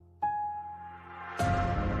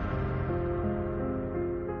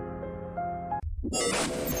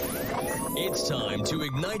It's time to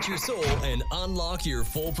ignite your soul and unlock your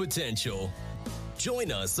full potential.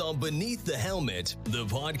 Join us on Beneath the Helmet, the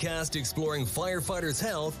podcast exploring firefighters'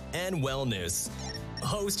 health and wellness.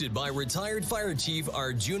 Hosted by retired Fire Chief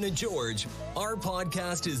Arjuna George, our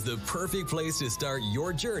podcast is the perfect place to start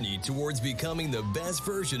your journey towards becoming the best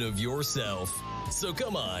version of yourself. So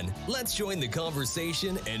come on, let's join the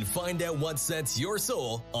conversation and find out what sets your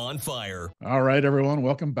soul on fire. All right, everyone,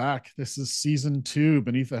 welcome back. This is season 2,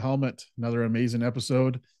 Beneath the Helmet, another amazing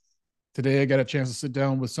episode. Today, I got a chance to sit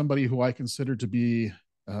down with somebody who I consider to be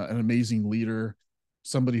an amazing leader,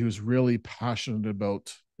 somebody who's really passionate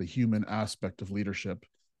about the human aspect of leadership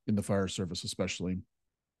in the fire service, especially.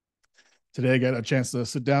 Today, I got a chance to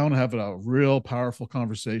sit down and have a real powerful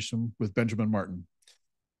conversation with Benjamin Martin.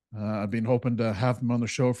 I've been hoping to have him on the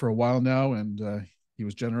show for a while now, and he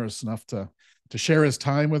was generous enough to share his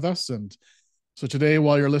time with us. And so today,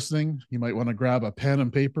 while you're listening, you might want to grab a pen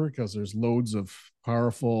and paper because there's loads of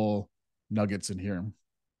powerful nuggets in here.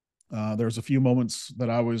 There's a few moments that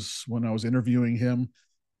when I was interviewing him,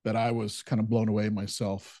 that I was kind of blown away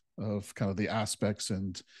myself of kind of the aspects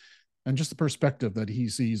and just the perspective that he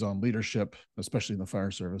sees on leadership, especially in the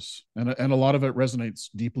fire service. And a lot of it resonates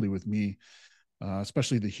deeply with me,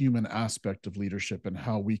 especially the human aspect of leadership and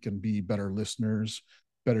how we can be better listeners,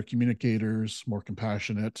 better communicators, more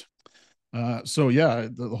compassionate.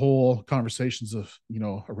 The whole conversations of,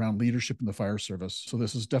 around leadership in the fire service. So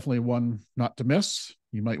this is definitely one not to miss.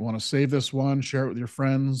 You might want to save this one, share it with your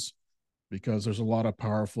friends, because there's a lot of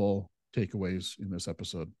powerful takeaways in this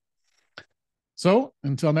episode. So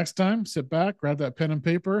until next time, sit back, grab that pen and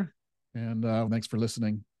paper, and thanks for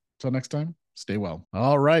listening. Until next time, stay well.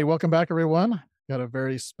 All right. Welcome back, everyone. Got a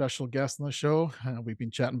very special guest on the show. We've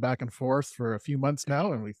been chatting back and forth for a few months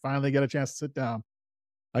now, and we finally get a chance to sit down.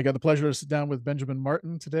 I got the pleasure to sit down with Benjamin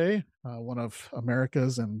Martin today, one of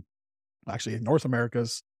America's and actually North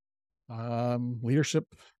America's leadership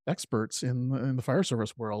experts in the fire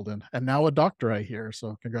service world, and now a doctor, I hear.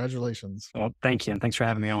 So congratulations. Well, thank you. And thanks for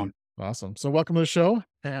having me on. Awesome. So welcome to the show.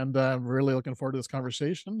 And I'm really looking forward to this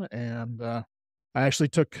conversation. And I actually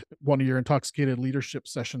took one of your intoxicated leadership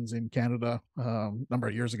sessions in Canada a number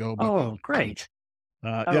of years ago. Oh, great.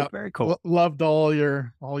 Yeah, very cool. Loved all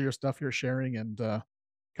your stuff you're sharing and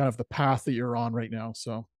kind of the path that you're on right now.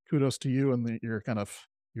 So kudos to you and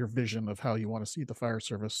your vision of how you want to see the fire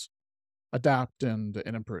service adapt and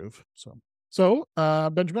improve. So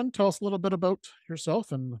Benjamin, tell us a little bit about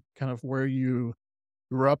yourself and kind of where you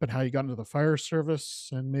grew up and how you got into the fire service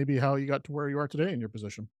and maybe how you got to where you are today in your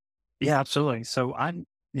position. Yeah, absolutely. So I'm,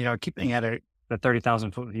 keeping at the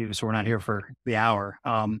 30,000 foot view, so we're not here for the hour.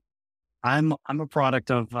 I'm a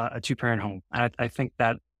product of a 2-parent home. I think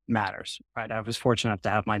that matters, right? I was fortunate enough to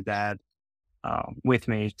have my dad with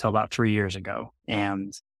me till about 3 years ago.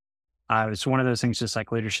 And it's one of those things, just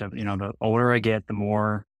like leadership, the older I get, the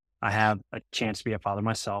more I have a chance to be a father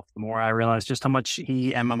myself, the more I realize just how much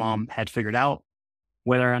he and my mom had figured out.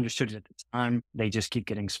 Whether I understood it at the time, they just keep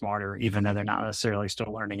getting smarter, even though they're not necessarily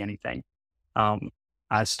still learning anything.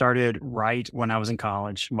 I started right when I was in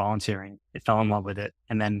college, volunteering. I fell in love with it.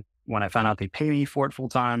 And then when I found out they pay me for it full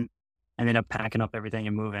time, I ended up packing up everything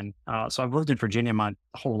and moving. So I've lived in Virginia my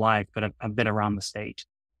whole life, but I've been around the state.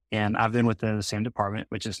 And I've been with the same department,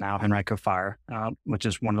 which is now Henrico Fire, which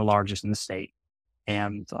is one of the largest in the state.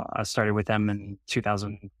 And I started with them in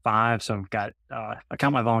 2005. So I've got, I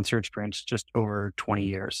count my volunteer experience just over 20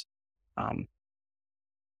 years.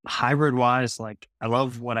 Hybrid wise, like I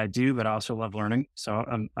love what I do, but I also love learning. So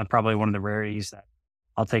I'm probably one of the rarities that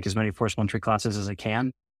I'll take as many forcible entry classes as I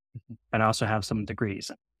can. And I also have some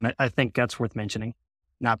degrees. And I think that's worth mentioning,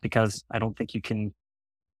 not because I don't think you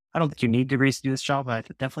need degrees to do this job, but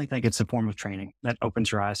I definitely think it's a form of training that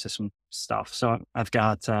opens your eyes to some stuff. So I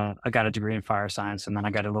got a degree in fire science, and then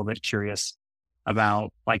I got a little bit curious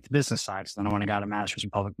about like the business side. So then I got a master's in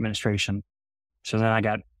public administration. So then I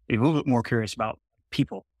got a little bit more curious about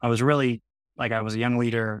people. I was really I was a young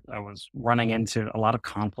leader. I was running into a lot of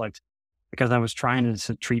conflict because I was trying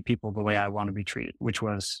to treat people the way I want to be treated, which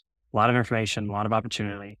was a lot of information, a lot of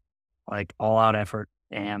opportunity, like all out effort.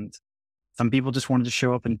 And some people just wanted to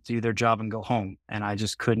show up and do their job and go home. And I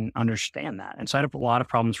just couldn't understand that. And so I had a lot of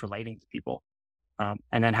problems relating to people.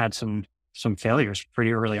 And then had some failures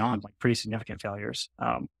pretty early on, like pretty significant failures,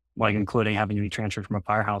 like including having to be transferred from a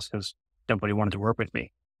firehouse because nobody wanted to work with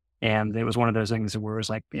me. And it was one of those things where it was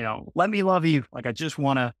like, let me love you. Like, I just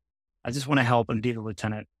want to help and be the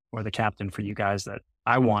lieutenant or the captain for you guys that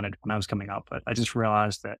I wanted when I was coming up. But I just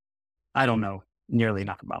realized that I don't know nearly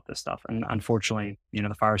enough about this stuff. And unfortunately,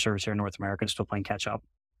 the fire service here in North America is still playing catch up,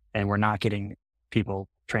 and we're not getting people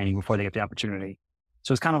training before they get the opportunity.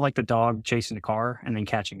 So it's kind of like the dog chasing the car and then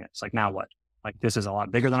catching it. It's like, now what? Like, this is a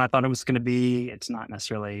lot bigger than I thought it was going to be. It's not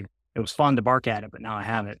necessarily, it was fun to bark at it, but now I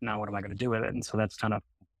have it. Now what am I going to do with it? And so that's kind of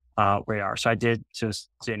where we are. So I did just,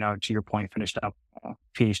 to your point, finished up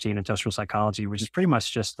PhD in industrial psychology, which is pretty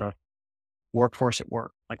much just the workforce at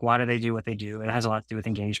work. Like, why do they do what they do? It has a lot to do with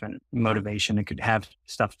engagement, motivation. It could have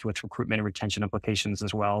stuff with recruitment and retention implications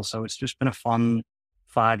as well. So it's just been a fun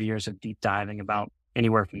 5 years of deep diving about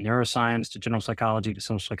anywhere from neuroscience to general psychology to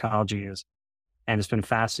social psychology and it's been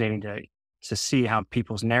fascinating to see how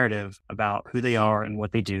people's narrative about who they are and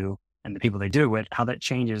what they do and the people they do it with, how that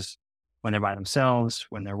changes when they're by themselves,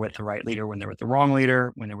 when they're with the right leader, when they're with the wrong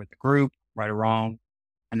leader, when they're with the group, right or wrong.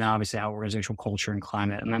 And then obviously how organizational culture and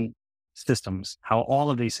climate, and then systems, how all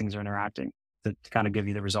of these things are interacting to kind of give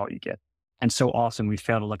you the result you get. And so often we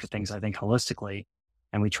fail to look at things, I think, holistically,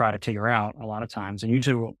 and we try to figure out a lot of times, and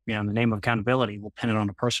usually, in the name of accountability, we'll pin it on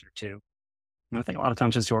a person or two. And I think a lot of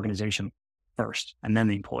times it's the organization first and then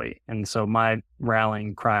the employee. And so my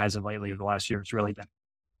rallying cries of lately, of the last year, has really been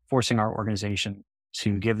forcing our organization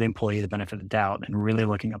to give the employee the benefit of the doubt and really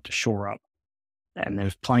looking up to shore up. And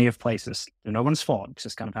there's plenty of places, no one's fault. It's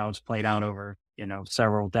just kind of how it's played out over,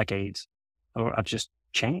 several decades of just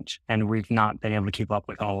change. And we've not been able to keep up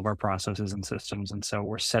with all of our processes and systems. And so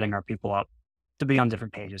we're setting our people up to be on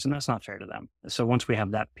different pages, and that's not fair to them. So once we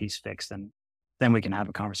have that piece fixed, then we can have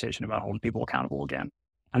a conversation about holding people accountable again.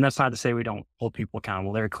 And that's not to say we don't hold people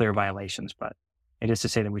accountable. There are clear violations, but it is to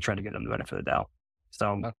say that we try to give them the benefit of the doubt.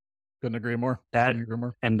 So couldn't agree more.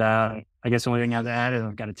 And I guess the only thing I have to add is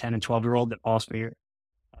I've got a 10 and 12-year-old that follows me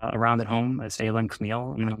around at home. It's Ayla and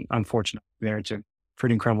Camille. And I'm fortunate there to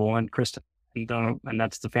pretty incredible one, Kristen. And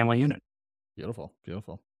that's the family unit. Beautiful,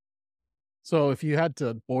 beautiful. So if you had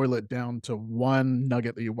to boil it down to one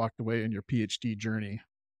nugget that you walked away in your PhD journey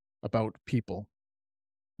about people,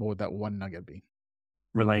 what would that one nugget be?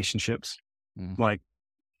 Relationships. Like,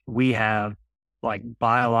 we have,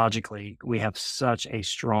 biologically, we have such a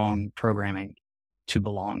strong programming to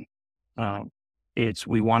belong.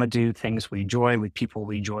 We want to do things we enjoy with people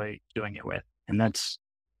we enjoy doing it with. And that's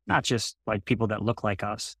not just like people that look like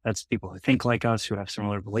us. That's people who think like us, who have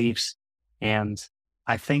similar beliefs. And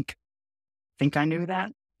I think I knew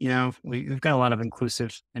that. We've got a lot of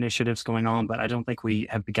inclusive initiatives going on, but I don't think we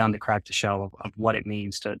have begun to crack the shell of what it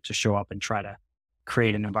means to show up and try to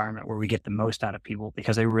create an environment where we get the most out of people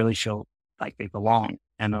because they really feel like they belong.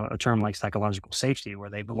 And a term like psychological safety,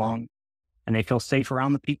 where they belong and they feel safe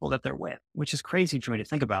around the people that they're with, which is crazy for me to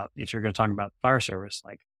think about. If you're going to talk about fire service,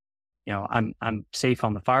 I'm safe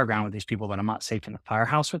on the fire ground with these people, but I'm not safe in the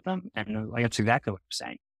firehouse with them. And that's exactly what I'm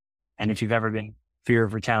saying. And if you've ever been fear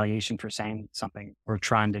of retaliation for saying something or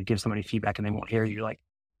trying to give somebody feedback and they won't hear you,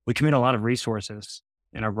 we commit a lot of resources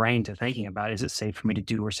in our brain to thinking about, is it safe for me to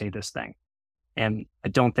do or say this thing? And I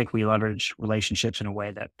don't think we leverage relationships in a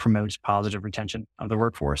way that promotes positive retention of the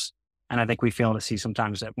workforce. And I think we fail to see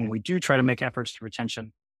sometimes that when we do try to make efforts to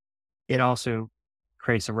retention, it also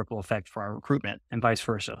creates a ripple effect for our recruitment and vice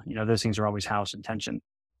versa. Those things are always housed in tension.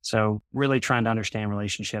 So really trying to understand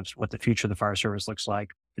relationships, what the future of the fire service looks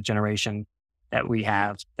like, the generation that we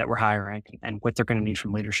have, that we're hiring, and what they're going to need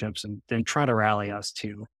from leaderships, and then try to rally us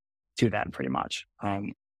to that pretty much.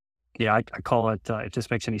 I call it, if this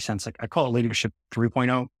makes any sense, I call it leadership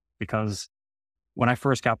 3.0, because when I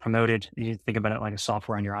first got promoted, you think about it like a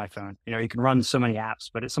software on your iPhone. You can run so many apps,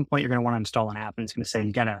 but at some point you're going to want to install an app and it's going to say,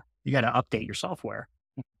 you got to update your software.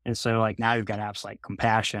 And so now you've got apps like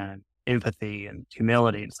compassion, empathy, and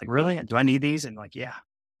humility. It's like, really? Do I need these? And yeah,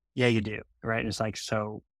 you do. Right. And it's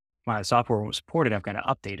so my software was supported. I've got to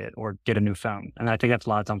update it or get a new phone. And I think that's a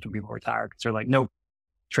lot of times when people retire, because they're like, nope,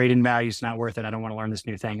 trade-in value is not worth it. I don't want to learn this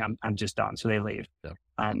new thing. I'm just done. So they leave.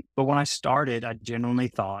 Yeah. But when I started, I genuinely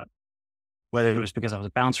thought, whether it was because I was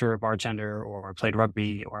a bouncer, a bartender, or I played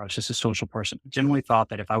rugby, or I was just a social person, I genuinely thought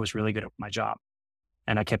that if I was really good at my job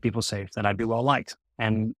and I kept people safe, that I'd be well liked.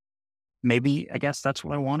 And maybe, I guess that's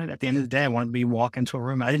what I wanted. At the end of the day, I wanted to walk into a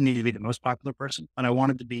room. I didn't need to be the most popular person, but I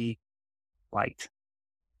wanted to be liked.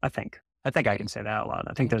 I think I can say that out loud.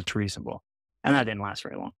 I think that's reasonable. And that didn't last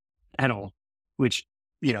very long at all, which,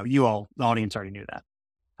 you all, the audience already knew that.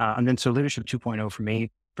 And then so leadership 2.0 for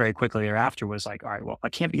me very quickly thereafter was all right, well, I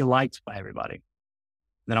can't be liked by everybody.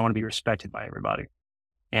 Then I want to be respected by everybody.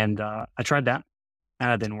 And I tried that, and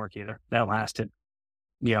that didn't work either. That lasted,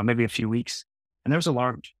 maybe a few weeks. And there was a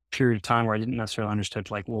large period of time where I didn't necessarily understand,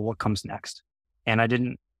 well, what comes next? And I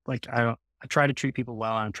didn't, I try to treat people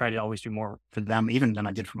well, and I try to always do more for them even than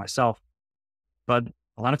I did for myself. But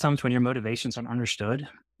a lot of times when your motivations aren't understood,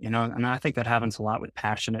 and I think that happens a lot with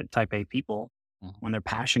passionate type A people, when their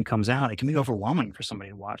passion comes out, it can be overwhelming for somebody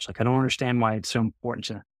to watch. Like, I don't understand why it's so important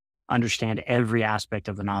to understand every aspect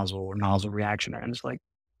of the nozzle or nozzle reaction. And it's like,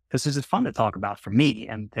 this is fun to talk about for me.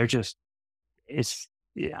 And they're just, it's,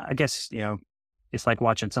 yeah, I guess, it's like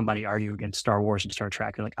watching somebody argue against Star Wars and Star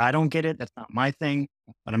Trek. You're like, I don't get it. That's not my thing,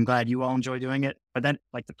 but I'm glad you all enjoy doing it. But then,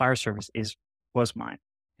 like, the fire service was mine.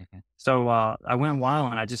 So I went a while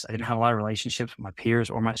and I didn't have a lot of relationships with my peers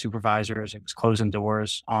or my supervisors. It was closing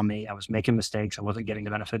doors on me. I was making mistakes. I wasn't getting the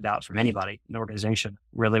benefit of doubt from anybody in the organization.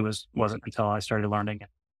 Really wasn't until I started learning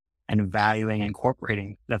and valuing and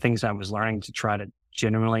incorporating the things I was learning to try to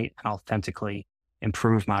genuinely and authentically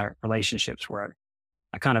improve my relationships, where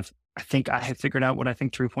I think I have figured out what I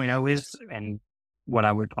think 3.0 is. And what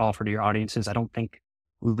I would offer to your audience is, I don't think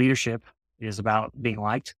leadership is about being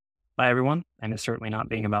liked by everyone, and it's certainly not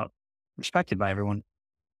being about respected by everyone.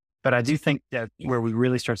 But I do think that where we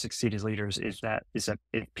really start to succeed as leaders is that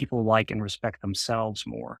if people like and respect themselves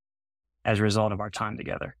more as a result of our time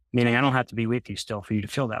together. Meaning, I don't have to be with you still for you to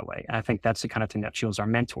feel that way. I think that's the kind of thing that fuels our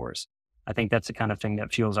mentors. I think that's the kind of thing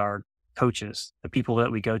that fuels our coaches, the people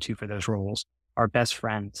that we go to for those roles, our best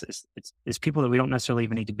friends. It's people that we don't necessarily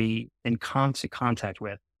even need to be in constant contact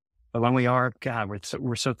with. But when we are, God,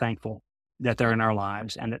 we're so thankful that they're in our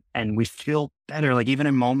lives, and we feel better. Like, even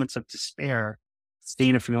in moments of despair,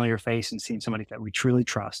 seeing a familiar face and seeing somebody that we truly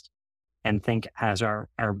trust and think has our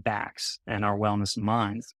backs and our wellness in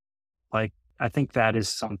mind. Like, I think that is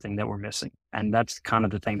something that we're missing. And that's kind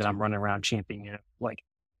of the thing that I'm running around championing. Like,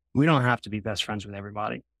 we don't have to be best friends with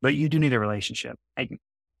everybody, but you do need a relationship. And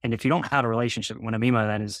if you don't have a relationship, what I mean by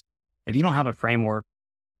that is, if you don't have a framework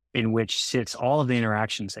in which sits all of the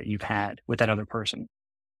interactions that you've had with that other person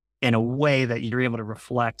in a way that you're able to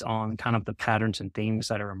reflect on kind of the patterns and themes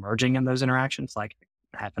that are emerging in those interactions, like,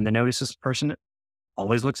 I happen to notice this person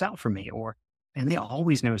always looks out for me, and they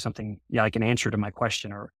always know something, like an answer to my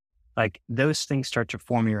question, or like, those things start to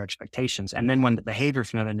form your expectations. And then when the behavior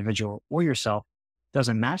from another individual or yourself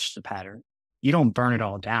doesn't match the pattern, you don't burn it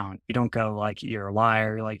all down. You don't go like, you're a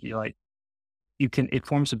liar. It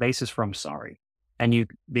forms a basis for I'm sorry. And you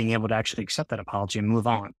being able to actually accept that apology and move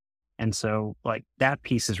on. And so, like, that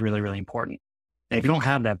piece is really, really important. And if you don't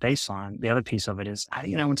have that baseline, the other piece of it is, how do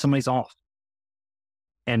you know when somebody's off?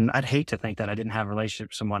 And I'd hate to think that I didn't have a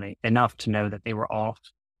relationship with somebody enough to know that they were off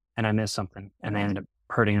and I missed something and they ended up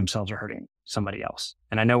hurting themselves or hurting somebody else.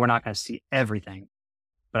 And I know we're not going to see everything,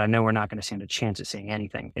 but I know we're not going to stand a chance at seeing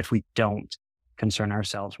anything if we don't concern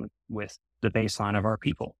ourselves with the baseline of our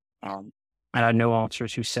people. And I know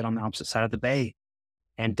officers who sit on the opposite side of the bay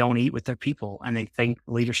and don't eat with their people. And they think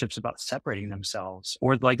leadership's about separating themselves,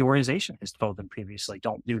 or like the organization has told them previously,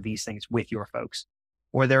 don't do these things with your folks,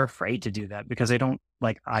 or they're afraid to do that because they don't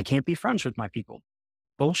I can't be friends with my people.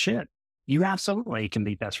 Bullshit. You absolutely can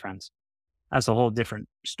be best friends. That's a whole different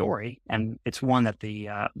story. And it's one that the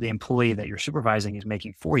employee that you're supervising is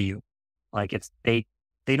making for you. Like, they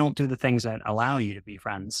don't do the things that allow you to be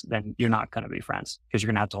friends, then you're not going to be friends, because you're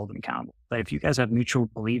going to have to hold them accountable. But if you guys have mutual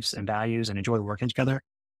beliefs and values and enjoy working together,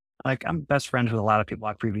 like, I'm best friends with a lot of people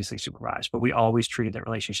I previously supervised, but we always treated that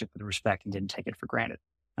relationship with respect and didn't take it for granted.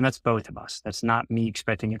 And that's both of us. That's not me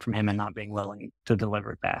expecting it from him and not being willing to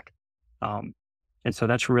deliver it back. And so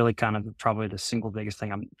that's really kind of probably the single biggest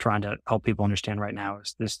thing I'm trying to help people understand right now,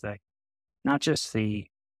 is this thing, not just the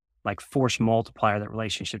force multiplier that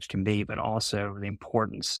relationships can be, but also the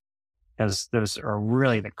importance, as those are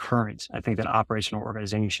really the current, I think, that operational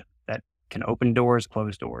organization that can open doors,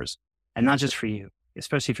 close doors, and not just for you,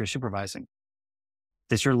 especially if you're supervising.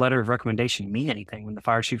 Does your letter of recommendation mean anything when the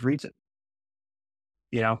fire chief reads it?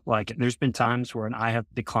 There's been times where I have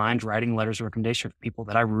declined writing letters of recommendation for people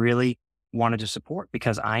that I really wanted to support,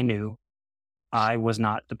 because I knew I was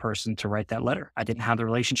not the person to write that letter. I didn't have the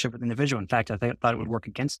relationship with the individual. In fact, I thought it would work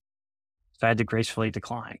against me. So I had to gracefully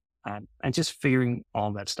decline, and just figuring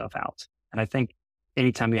all that stuff out. And I think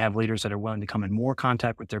anytime you have leaders that are willing to come in more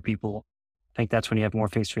contact with their people, I think that's when you have more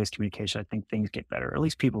face-to-face communication. I think things get better, or at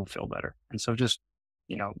least people feel better. And so just,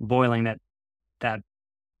 boiling that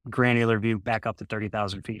granular view back up to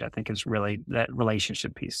 30,000 feet, I think is really, that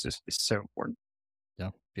relationship piece is so important.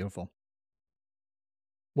 Yeah. Beautiful.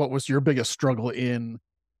 What was your biggest struggle in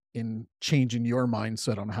changing your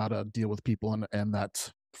mindset on how to deal with people, and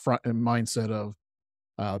that front end mindset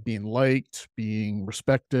of being liked, being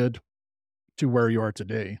respected, to where you are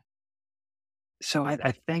today? So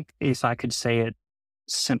I think, if I could say it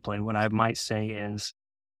simply, what I might say is,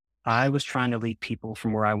 I was trying to lead people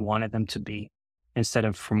from where I wanted them to be instead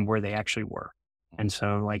of from where they actually were. And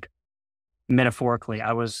so, metaphorically,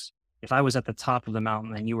 if I was at the top of the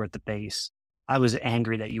mountain and you were at the base, I was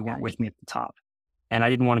angry that you weren't with me at the top. And I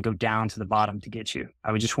didn't want to go down to the bottom to get you.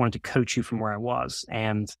 I just wanted to coach you from where I was.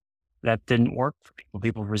 And that didn't work for people.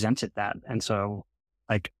 People resented that. And so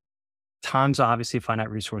like time's obviously a finite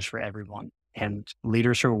resource for everyone. And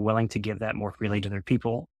leaders are willing to give that more freely to their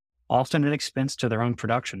people, often at expense to their own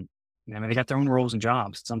production. I mean, they got their own roles and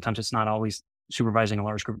jobs. Sometimes it's not always supervising a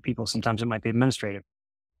large group of people. Sometimes it might be administrative.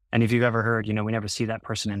 And if you've ever heard, we never see that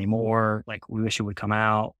person anymore, like we wish it would come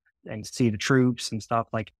out and see the troops and stuff,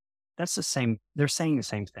 like that's the same. They're saying the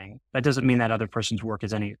same thing. That doesn't mean that other person's work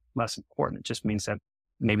is any less important. It just means that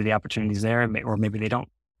maybe the opportunity is there, or maybe they don't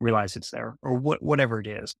realize it's there, or whatever it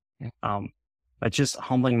is. But just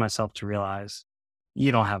humbling myself to realize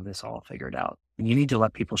you don't have this all figured out. You need to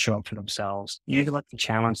let people show up for themselves. You need to let them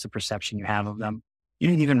challenge the perception you have of them. You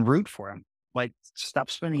need to even root for them. Like stop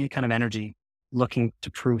spending any kind of energy looking to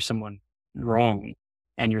prove someone wrong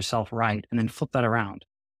and yourself right, and then flip that around.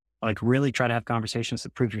 Like really try to have conversations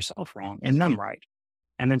that prove yourself wrong and them right,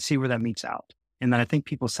 and then see where that meets out. And then I think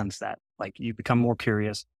people sense that, like you become more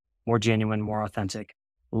curious, more genuine, more authentic,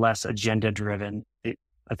 less agenda driven.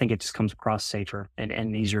 I think it just comes across safer and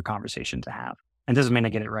an easier conversation to have. And doesn't mean I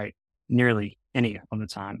get it right nearly any of the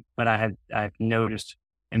time, but I've noticed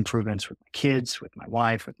improvements with my kids, with my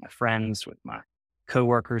wife, with my friends, with my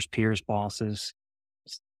coworkers, peers, bosses.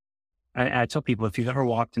 I tell people, if you've ever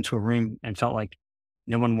walked into a room and felt like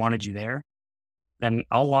no one wanted you there, then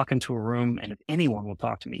I'll walk into a room and if anyone will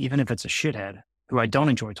talk to me, even if it's a shithead who I don't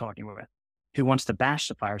enjoy talking with, who wants to bash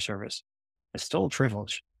the fire service, it's still a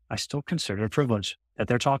privilege. I still consider it a privilege that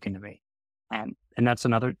they're talking to me. And that's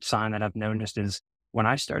another sign that I've noticed is when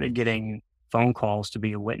I started getting phone calls to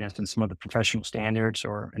be a witness in some of the professional standards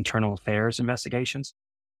or internal affairs investigations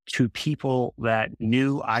to people that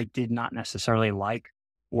knew I did not necessarily like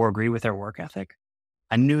or agree with their work ethic,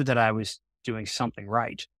 I knew that I was doing something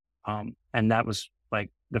right. And that was like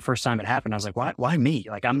the first time it happened. I was like, why me?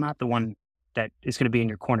 Like, I'm not the one that is going to be in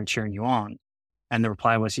your corner cheering you on. And the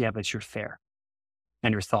reply was, yeah, but you're fair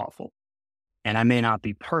and you're thoughtful. And I may not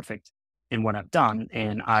be perfect in what I've done.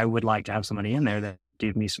 And I would like to have somebody in there that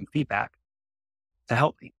gave me some feedback to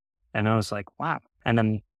help me. And I was like, wow. And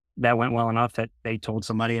then that went well enough that they told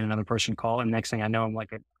somebody and another person called. And next thing I know, I'm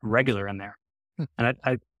like a regular in there.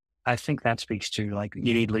 And I think that speaks to like,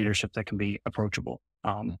 you need leadership that can be approachable.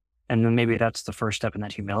 And then maybe that's the first step in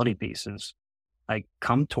that humility piece is like,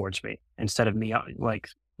 come towards me instead of me, like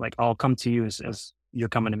I'll come to you as you're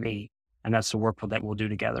coming to me. And that's the work that we'll do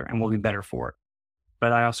together and we'll be better for it.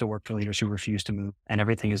 But I also work for leaders who refuse to move and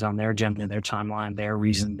everything is on their agenda, their timeline, their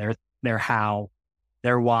reason, their how,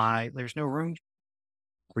 their why. There's no room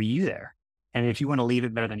for you there. And if you want to leave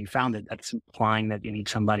it better than you found it, that's implying that you need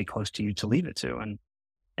somebody close to you to leave it to.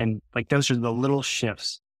 And like, those are the little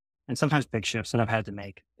shifts and sometimes big shifts that I've had to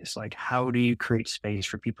make. It's like, how do you create space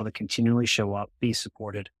for people to continually show up, be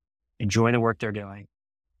supported, enjoy the work they're doing,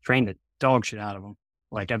 train the dog shit out of them.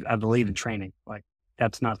 Like I believe in training. Like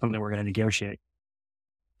that's not something we're going to negotiate.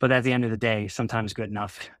 But at the end of the day, sometimes good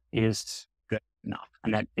enough is good enough.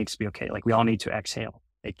 And that needs to be okay. Like we all need to exhale.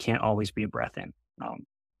 It can't always be a breath in.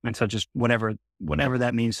 And so just whatever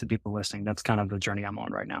that means to people listening, that's kind of the journey I'm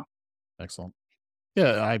on right now. Excellent.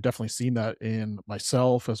 Yeah, I've definitely seen that in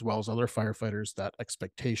myself as well as other firefighters. That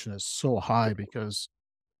expectation is so high because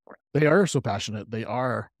they are so passionate. They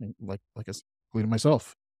are like including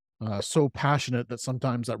myself, so passionate that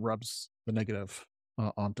sometimes that rubs the negative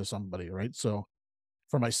onto somebody, right? So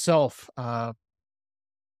for myself, yeah,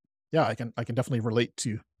 I can definitely relate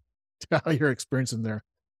to how you're experiencing there,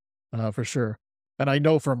 for sure. And I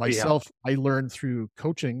know for myself, I learned through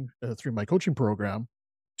coaching, through my coaching program,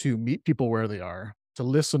 to meet people where they are, to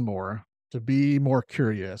listen more, to be more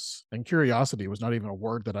curious. And curiosity was not even a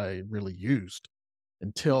word that I really used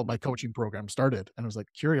until my coaching program started. And I was like,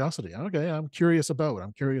 curiosity. Okay, I'm curious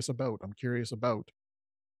about.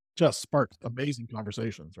 Just sparked amazing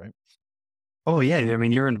conversations, right? Oh yeah. I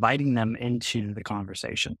mean, you're inviting them into the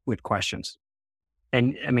conversation with questions.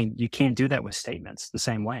 And I mean, you can't do that with statements the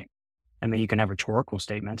same way. I mean, you can have rhetorical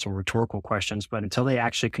statements or rhetorical questions, but until they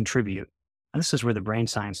actually contribute, and this is where the brain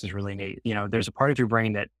science is really neat. There's a part of your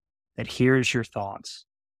brain that hears your thoughts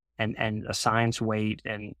and assigns weight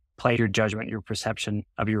and plays your judgment, your perception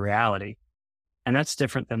of your reality. And that's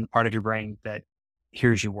different than the part of your brain that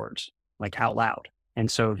hears your words, like out loud.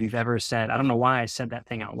 And so if you've ever said, I don't know why I said that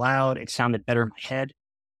thing out loud, it sounded better in my head.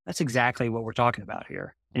 That's exactly what we're talking about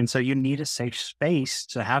here. And so you need a safe space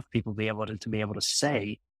to have people be able to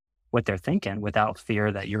say what they're thinking without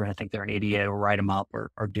fear that you're going to think they're an idiot or write them up or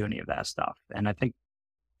do any of that stuff. And I think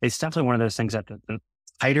it's definitely one of those things that the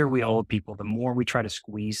tighter we hold people, the more we try to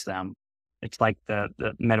squeeze them It's like the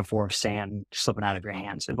metaphor of sand slipping out of your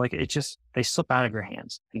hands. They slip out of your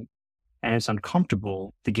hands, and it's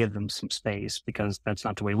uncomfortable to give them some space because that's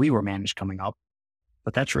not the way we were managed coming up.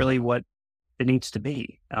 But that's really what it needs to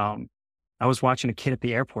be. I was watching a kid at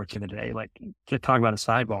the airport the other day, like talking about a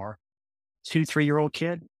sidebar. 2-3-year-old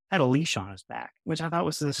kid had a leash on his back, which I thought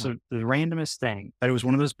was the randomest thing. But it was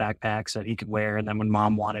one of those backpacks that he could wear. And then when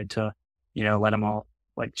mom wanted to, let him all,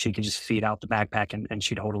 like she could just feed out the backpack and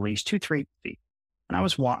she'd hold a leash 2-3 feet. And I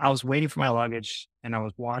was waiting for my luggage and I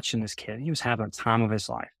was watching this kid. He was having a time of his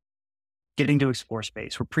life, getting to explore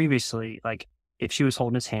space where previously, like if she was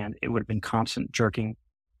holding his hand, it would have been constant jerking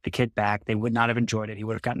the kid back. They would not have enjoyed it. He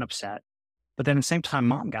would have gotten upset. But then at the same time,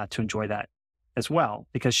 mom got to enjoy that as well,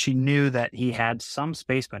 because she knew that he had some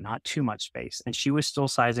space, but not too much space. And she was still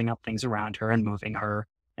sizing up things around her and moving her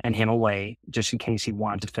and him away just in case he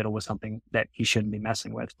wanted to fiddle with something that he shouldn't be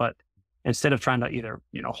messing with. But instead of trying to either,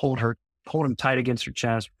 hold him tight against her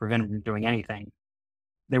chest, prevent him from doing anything,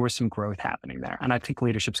 there was some growth happening there. And I think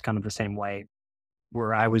leadership's kind of the same way,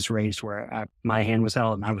 where I was raised, where my hand was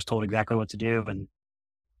held and I was told exactly what to do.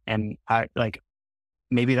 And I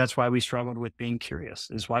maybe that's why we struggled with being curious,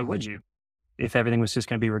 is why would you? If everything was just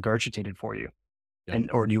going to be regurgitated for you,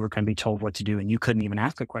 or you were going to be told what to do and you couldn't even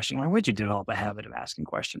ask a question, why would you develop a habit of asking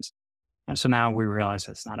questions? And so now we realize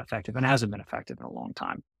that's not effective and hasn't been effective in a long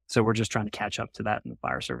time. So we're just trying to catch up to that in the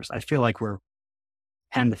fire service. I feel like we're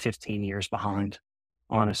 10 to 15 years behind,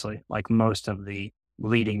 honestly, like most of the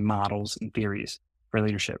leading models and theories for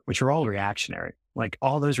leadership, which are all reactionary. Like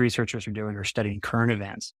all those researchers are doing are studying current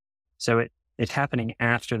events. So it's happening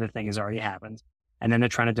after the thing has already happened. And then they're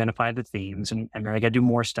trying to identify the themes, and they got to do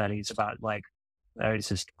more studies about is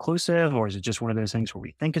this inclusive, or is it just one of those things where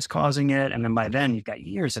we think it's causing it? And then by then you've got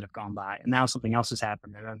years that have gone by and now something else has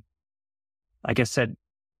happened. And then, like I said,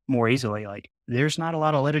 more easily, like there's not a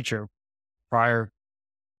lot of literature prior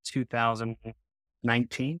to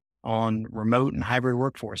 2019 on remote and hybrid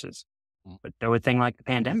workforces, but throw a thing like the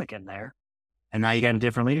pandemic in there. And now you got a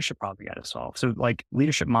different leadership problem you got to solve. So like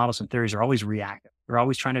leadership models and theories are always reactive. They're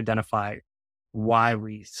always trying to identify why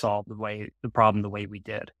we solved the problem the way we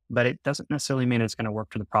did. But it doesn't necessarily mean it's going to work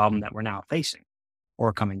for the problem that we're now facing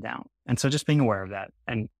or coming down. And so just being aware of that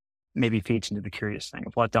and maybe feeds into the curious thing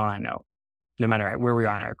of what don't I know, no matter where we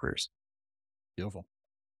are in our careers. Beautiful.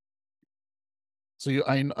 So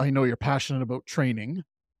I know you're passionate about training.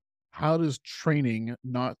 How does training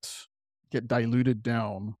not get diluted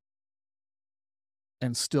down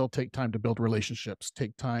and still take time to build relationships,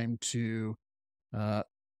 take time to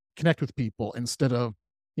connect with people instead of,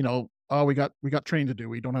 we got training to do.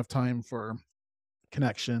 We don't have time for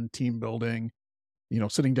connection, team building,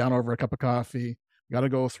 sitting down over a cup of coffee, got to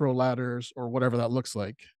go throw ladders or whatever that looks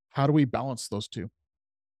like. How do we balance those two?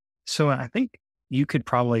 So I think you could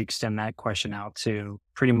probably extend that question out to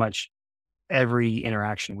pretty much every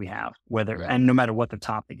interaction we have, and no matter what the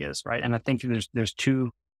topic is, right? And I think there's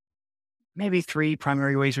 2, maybe 3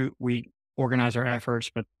 primary ways we organize our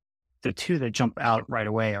efforts, but the 2 that jump out right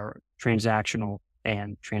away are transactional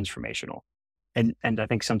and transformational. And I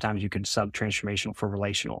think sometimes you can sub transformational for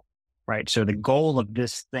relational, right? So the goal of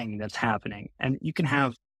this thing that's happening, and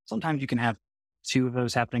sometimes you can have 2 of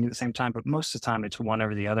those happening at the same time, but most of the time it's one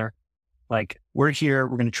over the other. Like we're here,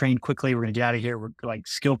 we're going to train quickly, we're going to get out of here. We're like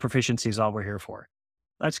skill proficiency is all we're here for.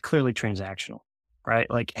 That's clearly transactional, right?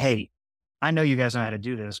 Like, hey, I know you guys know how to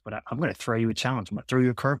do this, but I'm going to throw you a challenge. I'm going to throw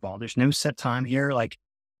you a curveball. There's no set time here. Like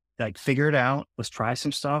figure it out. Let's try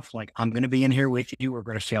some stuff. Like I'm going to be in here with you. We're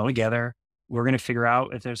going to fail together. We're going to figure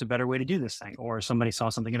out if there's a better way to do this thing, or somebody saw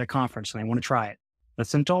something at a conference and they want to try it.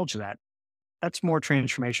 Let's indulge that. That's more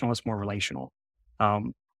transformational. It's more relational.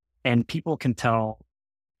 And people can tell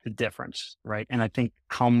the difference, right? And I think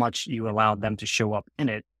how much you allow them to show up in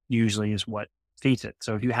it usually is what feeds it.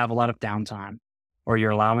 So if you have a lot of downtime or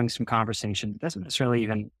you're allowing some conversation, it doesn't necessarily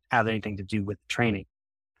even have anything to do with training,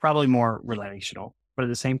 probably more relational. But at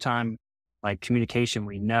the same time, like communication,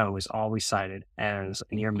 we know is always cited as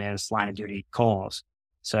a near miss line of duty calls.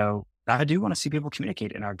 So I do want to see people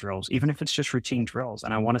communicate in our drills, even if it's just routine drills.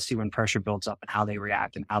 And I want to see when pressure builds up and how they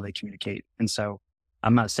react and how they communicate. And so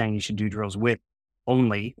I'm not saying you should do drills with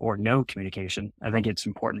only or no communication. I think it's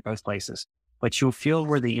important both places, but you'll feel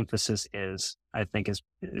where the emphasis is, I think is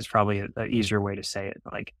probably an easier way to say it.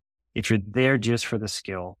 Like if you're there just for the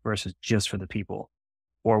skill versus just for the people,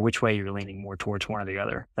 or which way you're leaning more towards one or the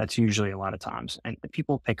other. That's usually a lot of times. And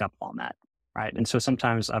people pick up on that, right? And so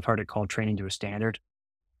sometimes I've heard it called training to a standard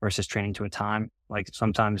versus training to a time. Like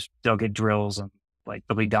sometimes they'll get drills and like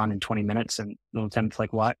they'll be done in 20 minutes and the lieutenant's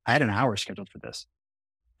like, well, I had an hour scheduled for this.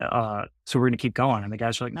 So we're going to keep going. And the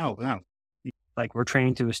guys are like, no, like we're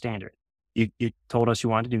training to a standard. You told us you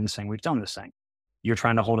wanted to do this thing. We've done this thing. You're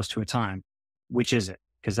trying to hold us to a time. Which is it?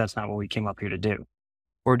 Because that's not what we came up here to do.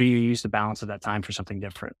 Or do you use the balance of that time for something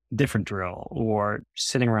different drill, or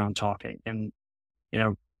sitting around talking? And,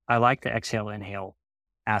 I like the exhale, inhale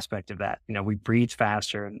aspect of that. We breathe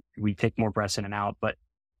faster and we take more breaths in and out, but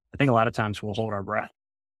I think a lot of times we'll hold our breath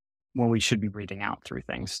when we should be breathing out through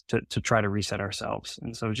things to try to reset ourselves.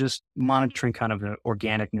 And so just monitoring kind of the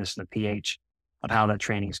organicness and the pH of how that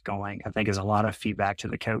training is going, I think is a lot of feedback to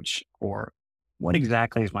the coach, or what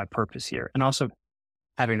exactly is my purpose here? And also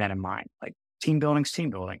having that in mind, like team building's team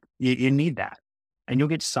building. You need that. And you'll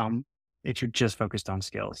get some if you're just focused on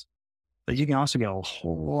skills, but you can also get a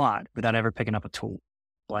whole lot without ever picking up a tool.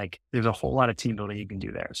 Like there's a whole lot of team building you can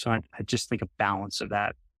do there. So I just think a balance of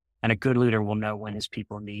that. And a good leader will know when his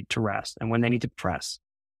people need to rest and when they need to press.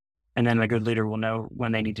 And then a good leader will know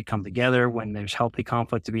when they need to come together, when there's healthy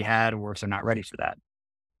conflict to be had, or if they're not ready for that.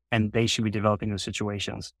 And they should be developing those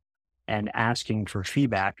situations and asking for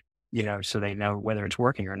feedback, so they know whether it's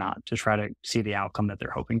working or not, to try to see the outcome that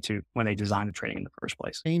they're hoping to when they design the training in the first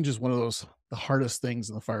place. Change is one of the hardest things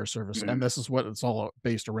in the fire service. Mm-hmm. And this is what it's all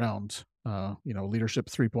based around. Leadership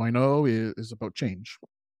 3.0 is about change.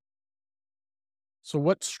 So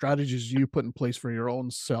what strategies do you put in place for your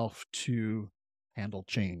own self to handle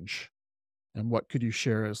change? And what could you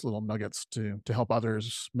share as little nuggets to help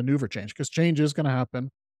others maneuver change? Because change is going to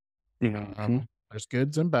happen. There's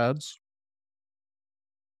goods and bads.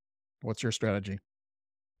 What's your strategy?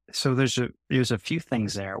 So there's a few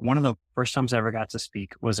things there. One of the first times I ever got to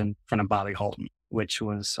speak was in front of Bobby Holton, which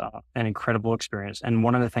was an incredible experience. And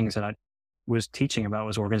one of the things that I was teaching about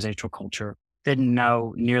was organizational culture. Didn't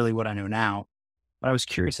know nearly what I know now, but I was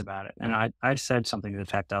curious about it. And I said something to the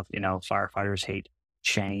effect of, firefighters hate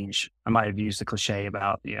change. I might have used the cliche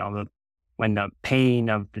about, when the pain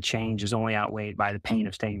of the change is only outweighed by the pain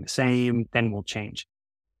of staying the same, then we'll change.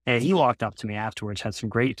 And he walked up to me afterwards, had some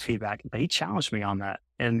great feedback, but he challenged me on that.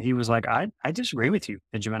 And he was like, I disagree with you,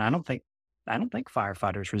 Benjamin. I don't think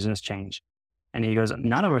firefighters resist change. And he goes,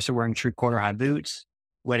 none of us are wearing true quarter high boots,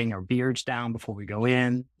 wetting our beards down before we go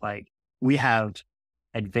in. Like, we have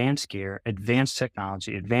advanced gear, advanced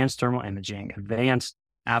technology, advanced thermal imaging, advanced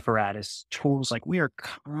apparatus, tools. Like, we are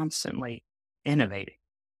constantly innovating.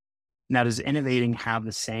 Now, does innovating have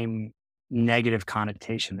the same negative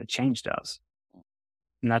connotation that change does?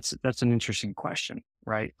 And that's an interesting question,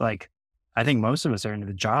 right? Like, I think most of us are into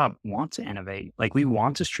the job, want to innovate. Like, we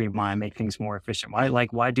want to streamline, make things more efficient.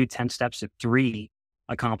 Why do 10 steps if 3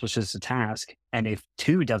 accomplishes the task? And if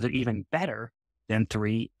 2 does it even better than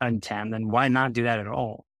 3 and 10, then why not do that at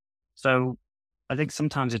all? So I think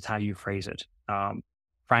sometimes it's how you phrase it,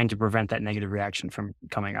 trying to prevent that negative reaction from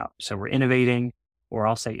coming up. So we're innovating, or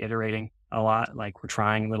I'll say iterating a lot. Like, we're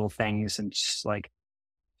trying little things, and just like,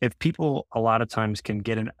 if people a lot of times can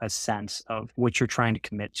get a sense of what you're trying to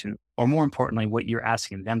commit to, or more importantly, what you're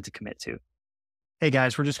asking them to commit to. Hey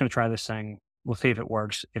guys, we're just going to try this thing. We'll see if it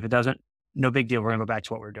works. If it doesn't, no big deal. We're going to go back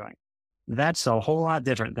to what we're doing. That's a whole lot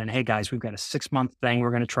different than, hey guys, we've got a 6-month thing we're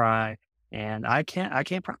going to try. And I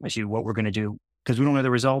can't promise you what we're going to do because we don't know the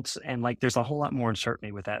results. And like, there's a whole lot more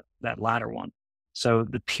uncertainty with that latter one. So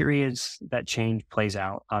the periods that change plays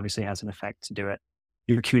out obviously has an effect to do it.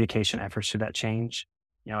 Your communication efforts to that change.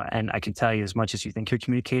 And I can tell you, as much as you think you're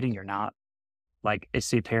communicating, you're not. Like, it's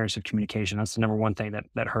the appearance of communication. That's the number one thing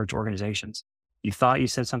that hurts organizations. You thought you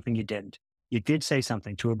said something, you didn't. You did say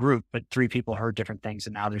something to a group, but 3 people heard different things,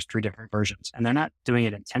 and now there's 3 different versions. And they're not doing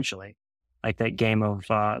it intentionally. Like that game of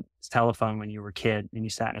telephone when you were a kid and you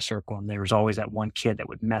sat in a circle, and there was always that one kid that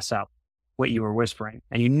would mess up what you were whispering.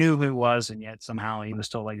 And you knew who it was, and yet somehow he was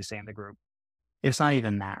still like to stay in the group. It's not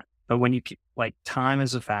even that. But when you, like, time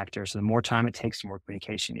is a factor. So the more time it takes, the more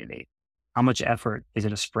communication you need. How much effort? Is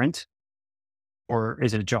it a sprint or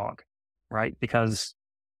is it a jog? Right? Because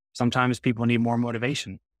sometimes people need more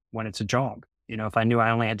motivation when it's a jog. If I knew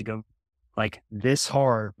I only had to go like this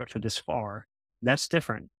hard, but for this far, that's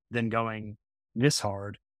different than going this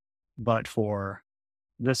hard, but for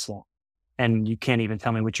this long. And you can't even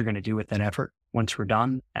tell me what you're going to do with that effort once we're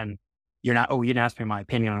done. And you're not, you didn't ask me my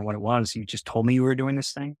opinion on what it was. You just told me you were doing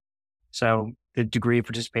this thing. So the degree of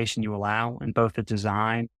participation you allow in both the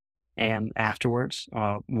design and afterwards.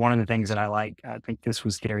 One of the things that I think this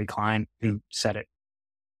was Gary Klein who said it.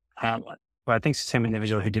 But I think it's the same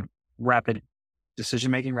individual who did rapid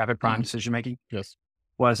prime decision-making. Yes.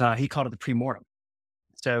 Was he called it the pre-mortem.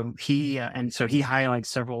 So he highlights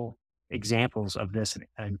several examples of this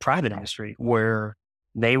in private industry where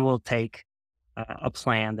they will take a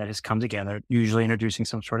plan that has come together, usually introducing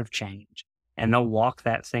some sort of change. And they'll walk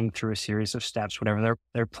that thing through a series of steps, whatever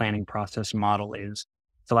their planning process model is,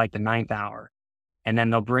 to like the 9th hour. And then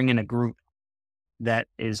they'll bring in a group that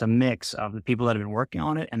is a mix of the people that have been working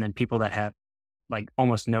on it and then people that have like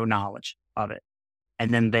almost no knowledge of it.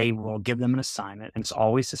 And then they will give them an assignment, and it's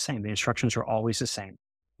always the same. The instructions are always the same.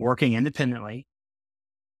 Working independently,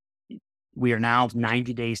 we are now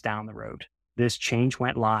 90 days down the road. This change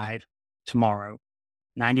went live tomorrow.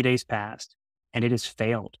 90 days passed, and it has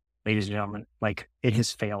failed, ladies and gentlemen. Like, it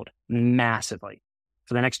has failed massively.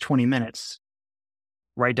 For the next 20 minutes,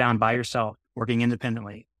 write down by yourself, working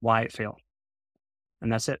independently, why it failed.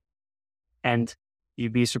 And that's it. And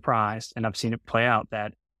you'd be surprised, and I've seen it play out,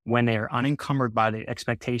 that when they are unencumbered by the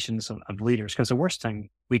expectations of leaders, because the worst thing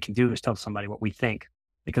we can do is tell somebody what we think.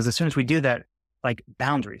 Because as soon as we do that, like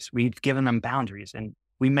boundaries, we've given them boundaries, and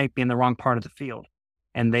we might be in the wrong part of the field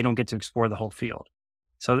and they don't get to explore the whole field.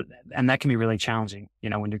 So, and that can be really challenging, you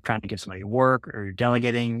know, when you're trying to give somebody work or you're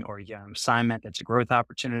delegating or you get an assignment that's a growth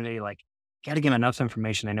opportunity. Like, you got to give them enough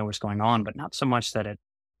information, they know what's going on, but not so much that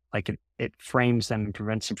it frames them and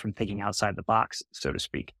prevents them from thinking outside the box, so to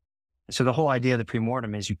speak. So the whole idea of the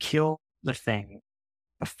premortem is you kill the thing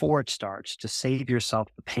before it starts to save yourself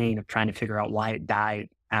the pain of trying to figure out why it died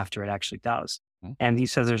after it actually does. Mm-hmm. And he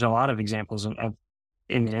says there's a lot of examples of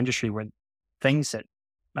in the industry where things that,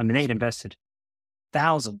 I mean, they'd invested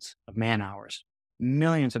thousands of man hours,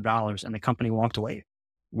 millions of dollars, and the company walked away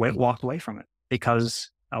from it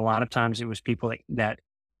because a lot of times it was people that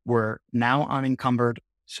were now unencumbered,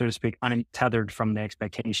 so to speak, untethered from the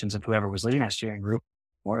expectations of whoever was leading that steering group,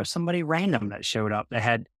 or somebody random that showed up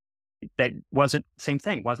that wasn't same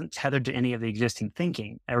thing, wasn't tethered to any of the existing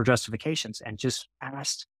thinking or justifications, and just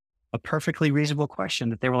asked a perfectly reasonable question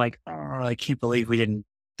that they were like, oh, I can't believe we didn't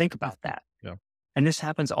think about that. Yeah. And this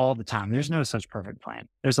happens all the time. There's no such perfect plan.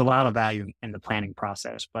 There's a lot of value in the planning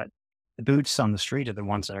process, but the boots on the street are the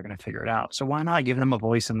ones that are going to figure it out. So why not give them a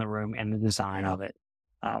voice in the room and the design of it?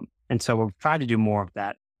 And so we've tried to do more of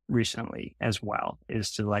that recently as well,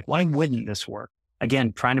 is to like, why wouldn't this work?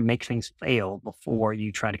 Again, trying to make things fail before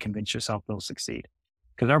you try to convince yourself they'll succeed.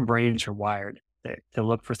 Because our brains are wired to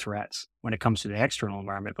look for threats when it comes to the external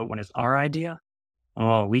environment. But when it's our idea,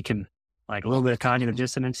 we can, like, a little bit of cognitive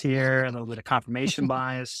dissonance here, a little bit of confirmation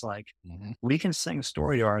bias. Like, we can sing a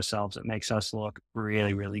story to ourselves that makes us look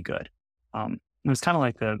really, really good. It's kind of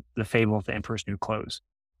like the fable of the Emperor's New Clothes,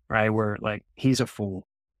 right? Where like, he's a fool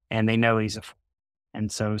and they know he's a fool.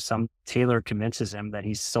 And so some tailor convinces him that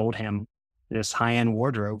he's sold him this high-end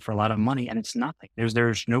wardrobe for a lot of money, and it's nothing.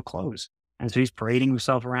 There's no clothes. And so he's parading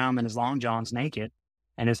himself around in his long johns naked.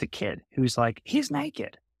 And as a kid who's like, he's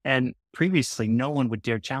naked. And previously no one would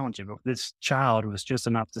dare challenge him. But this child was just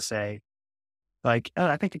enough to say, like, oh,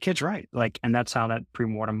 I think the kid's right. Like, and that's how that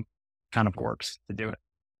premortem kind of works to do it.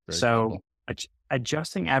 Very so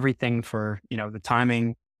adjusting everything for, you know, the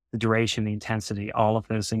timing, the duration, the intensity, all of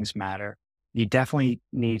those things matter. You definitely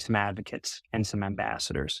need some advocates and some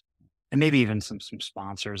ambassadors. And maybe even some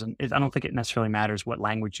sponsors. And I don't think it necessarily matters what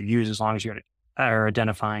language you use, as long as you are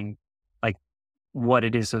identifying like what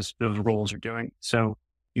it is those roles are doing. So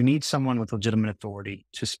you need someone with legitimate authority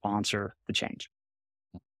to sponsor the change.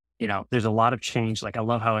 You know, there's a lot of change. Like, I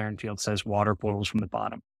love how Aaron Field says water boils from the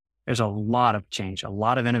bottom. There's a lot of change, a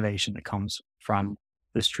lot of innovation that comes from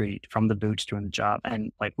the street, from the boots doing the job.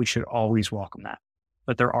 And like, we should always welcome that.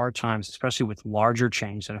 But there are times, especially with larger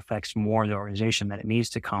change that affects more of the organization, that it needs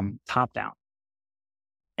to come top down.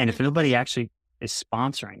 And if nobody actually is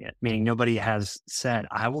sponsoring it, meaning nobody has said,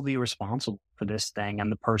 I will be responsible for this thing,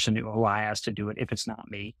 and the person who I asked to do it, if it's not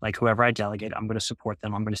me, like whoever I delegate, I'm going to support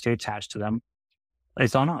them. I'm going to stay attached to them.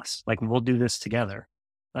 It's on us. Like, we'll do this together.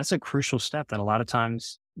 That's a crucial step that a lot of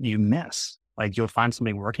times you miss. Like, you'll find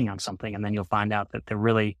somebody working on something, and then you'll find out that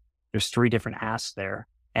there's 3 different asks there.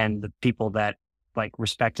 And the people that, like,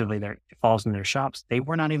 respectively, it falls in their shops, they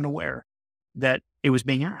were not even aware that it was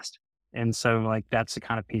being asked. And so, like, that's the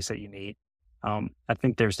kind of piece that you need. I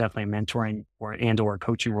think there's definitely a mentoring or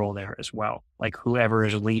coaching role there as well. Like, whoever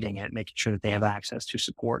is leading it, making sure that they have access to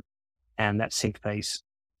support and that safe space,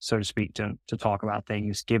 so to speak, to talk about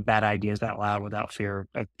things, give bad ideas out loud without fear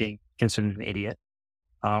of being considered an idiot.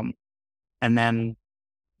 And then,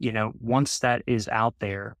 you know, once that is out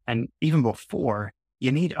there, and even before,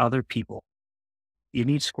 you need other people. You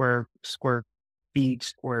need square feet,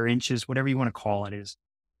 square inches, whatever you want to call it. Is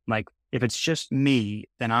like, if it's just me,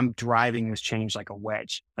 then I'm driving this change like a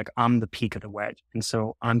wedge. Like, I'm the peak of the wedge. And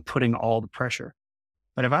so I'm putting all the pressure.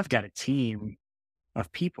 But if I've got a team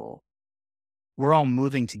of people, we're all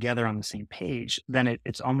moving together on the same page, then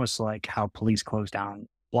it's almost like how police close down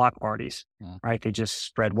block parties, right? They just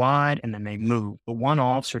spread wide and then they move. But one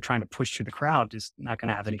officer trying to push through the crowd is not going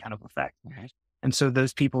to have any kind of effect. And so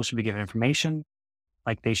those people should be given information.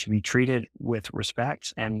 Like they should be treated with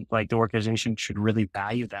respect, and like the organization should really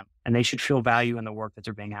value them, and they should feel value in the work that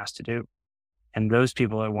they're being asked to do. And those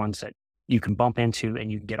people are ones that you can bump into,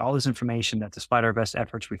 and you can get all this information that despite our best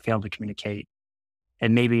efforts, we failed to communicate.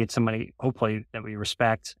 And maybe it's somebody, hopefully, that we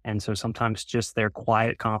respect. And so sometimes just their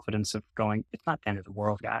quiet confidence of going, it's not the end of the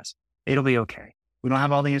world, guys. It'll be okay. We don't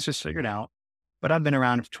have all the answers figured out, but I've been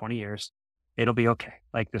around for 20 years. It'll be okay.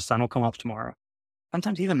 Like the sun will come up tomorrow.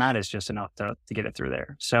 Sometimes even that is just enough to get it through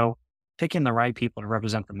there. So picking the right people to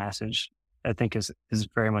represent the message, I think is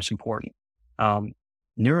very much important.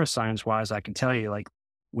 Neuroscience wise, I can tell you, like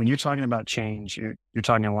when you're talking about change, you're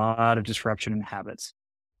talking a lot of disruption in habits.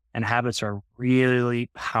 And habits are really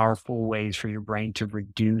powerful ways for your brain to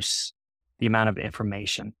reduce the amount of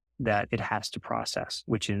information that it has to process,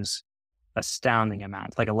 which is astounding amount.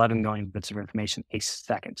 It's like 11 million bits of information a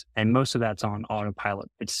second. And most of that's on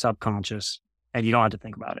autopilot. It's subconscious and you don't have to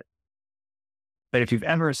think about it. But if you've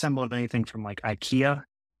ever assembled anything from like IKEA,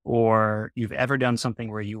 or you've ever done something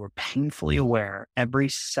where you were painfully aware every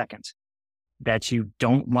second that you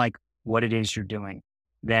don't like what it is you're doing,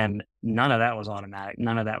 then none of that was automatic.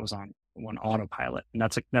 None of that was on autopilot. And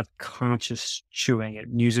that's conscious chewing. It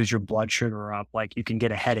uses your blood sugar up. Like you can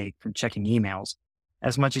get a headache from checking emails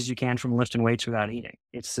as much as you can from lifting weights without eating.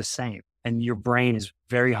 It's the same. And your brain is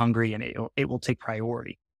very hungry, and it will take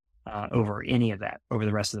priority over any of that, over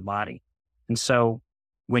the rest of the body. And so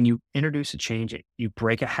when you introduce a change, you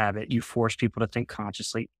break a habit, you force people to think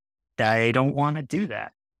consciously. They don't want to do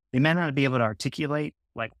that. They may not be able to articulate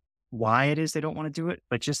like why it is they don't want to do it,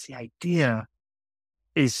 but just the idea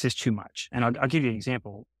is just too much. And I'll give you an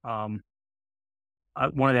example. One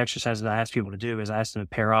of the exercises I ask people to do is I ask them to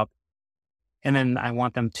pair up, and then I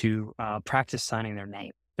want them to practice signing their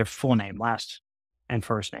name, their full name, last and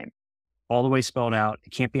first name, all the way spelled out.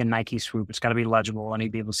 It can't be a Nike swoop. It's got to be legible. I need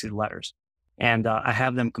to be able to see the letters. And I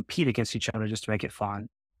have them compete against each other just to make it fun.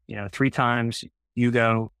 3 times you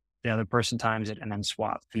go, the other person times it, and then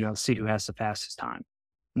swap. See who has the fastest time.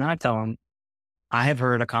 And then I tell them, I have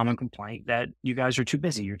heard a common complaint that you guys are too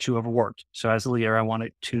busy. You're too overworked. So as a leader, I want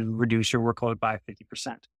to reduce your workload by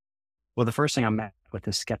 50%. Well, the first thing I'm met with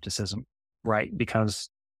is skepticism, right? Because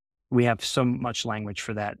we have so much language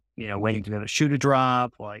for that, waiting to be able to shoot a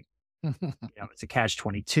drop, like, it's a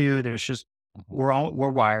catch-22. There's just,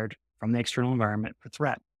 we're wired from the external environment for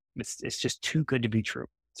threat. It's just too good to be true,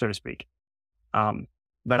 so to speak.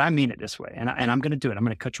 But I mean it this way, and I'm going to do it. I'm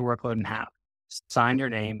going to cut your workload in half. Sign your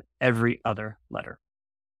name every other letter.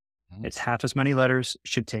 It's half as many letters,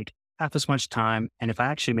 should take half as much time. And if I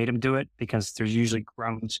actually made them do it, because there's usually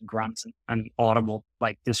groans, grunts, and audible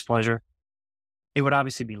like displeasure, it would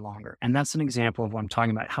obviously be longer. And that's an example of what I'm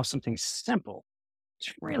talking about, how something's simple.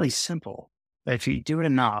 It's really simple. But if you do it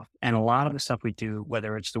enough, and a lot of the stuff we do,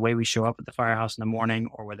 whether it's the way we show up at the firehouse in the morning,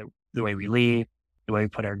 or whether the way we leave, the way we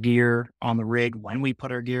put our gear on the rig, when we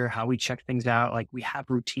put our gear, how we check things out, like we have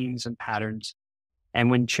routines and patterns. And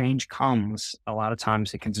when change comes, a lot of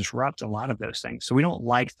times it can disrupt a lot of those things. So we don't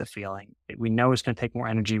like the feeling. We know it's going to take more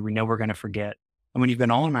energy. We know we're going to forget. And when you've been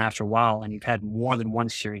on after a while and you've had more than one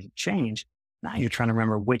series of change, now you're trying to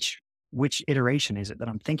remember which iteration is it that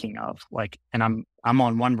I'm thinking of? Like, and I'm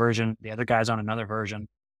on one version, the other guy's on another version.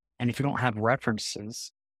 And if you don't have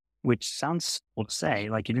references, which sounds simple to say,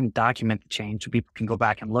 like you didn't document the change so people can go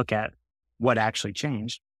back and look at what actually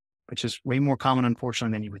changed, which is way more common,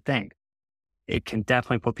 unfortunately, than you would think. It can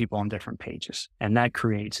definitely put people on different pages. And that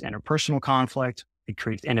creates interpersonal conflict. It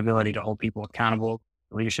creates inability to hold people accountable,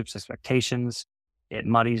 leadership's expectations. It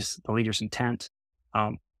muddies the leader's intent.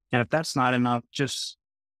 And if that's not enough, just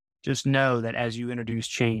know that as you introduce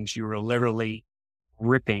change, you are literally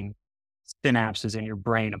ripping synapses in your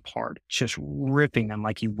brain apart, just ripping them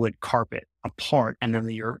like you would carpet apart. And then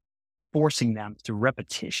you're forcing them through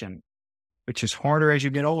repetition, which is harder as you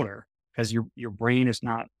get older because your brain is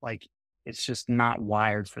not like, it's just not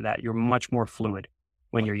wired for that. You're much more fluid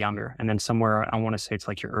when you're younger. And then somewhere, I want to say it's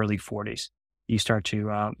like your early 40s, you start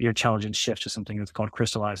to, your intelligence shifts to something that's called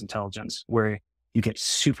crystallized intelligence, where you get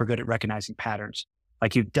super good at recognizing patterns.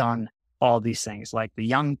 Like you've done all these things. Like the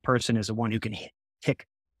young person is the one who can pick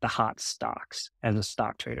the hot stocks as a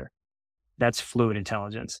stock trader. That's fluid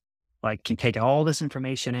intelligence. Like can take all this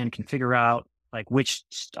information in, can figure out like which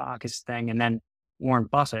stock is thing. And then Warren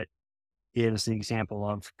Buffett is the example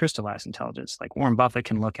of crystallized intelligence. Like Warren Buffett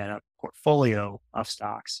can look at a portfolio of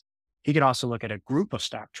stocks. He could also look at a group of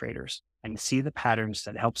stock traders and see the patterns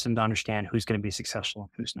that helps him to understand who's going to be successful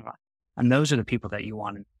and who's not. And those are the people that you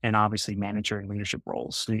want in obviously manager and leadership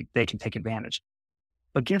roles. So they can take advantage.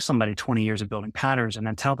 But give somebody 20 years of building patterns and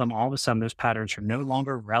then tell them all of a sudden those patterns are no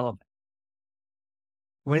longer relevant.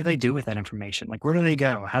 what do they do with that information? Like, where do they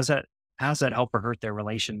go? How's that help or hurt their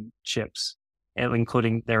relationships,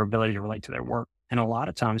 including their ability to relate to their work? And a lot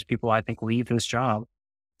of times people, I think, leave this job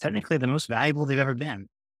technically the most valuable they've ever been.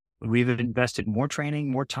 We've invested more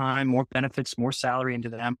training, more time, more benefits, more salary into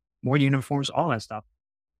them, more uniforms, all that stuff.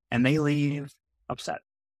 And they leave upset,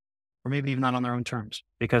 or maybe even not on their own terms,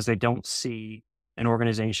 because they don't see an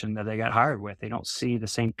organization that they got hired with. They don't see the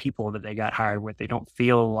same people that they got hired with. They don't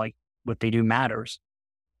feel like what they do matters.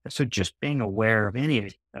 So just being aware of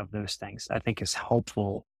any of those things, I think, is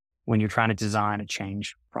helpful when you're trying to design a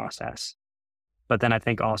change process. But then I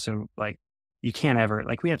think also, like, you can't ever,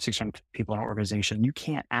 like, we have 600 people in our organization. You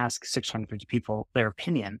can't ask 650 people their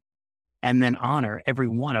opinion and then honor every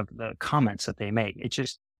one of the comments that they make. It's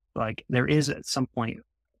just like, there is at some point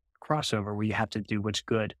crossover where you have to do what's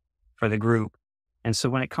good for the group. And so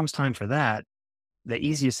when it comes time for that, the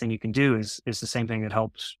easiest thing you can do is the same thing that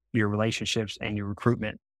helps your relationships and your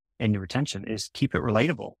recruitment and your retention, is keep it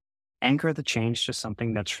relatable. Anchor the change to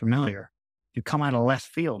something that's familiar. You come out of left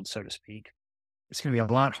field, so to speak, it's going to be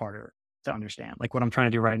a lot harder to understand. Like what I'm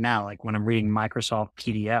trying to do right now, like when I'm reading Microsoft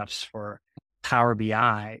PDFs for Power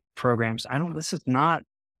BI programs, this is not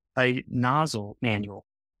a nozzle manual.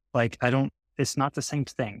 Like it's not the same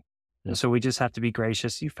thing. Yeah. So we just have to be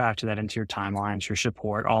gracious. You factor that into your timelines, your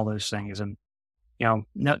support, all those things. And,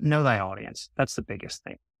 know thy audience. That's the biggest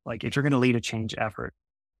thing. Like if you're going to lead a change effort,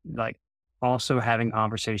 like also having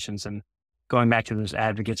conversations and going back to those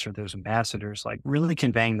advocates or those ambassadors, like really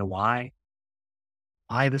conveying the why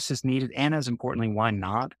this is needed. And as importantly, why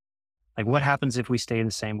not? Like what happens if we stay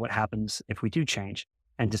the same? What happens if we do change?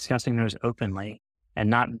 And discussing those openly and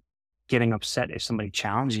not getting upset if somebody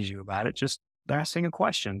challenges you about it, just they're asking a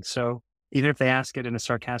question. So even if they ask it in a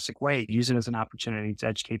sarcastic way, use it as an opportunity to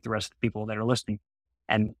educate the rest of the people that are listening.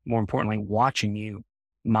 And more importantly, watching you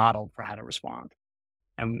model for how to respond.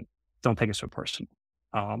 And don't take it so personal.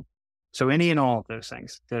 So any and all of those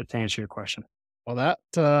things to answer your question. Well, that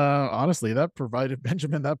honestly, that provided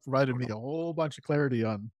Benjamin, that provided me a whole bunch of clarity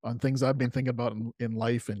on things I've been thinking about in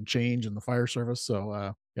life and change in the fire service.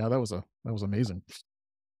 So yeah, that was amazing.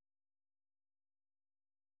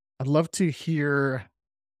 I'd love to hear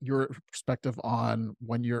your perspective on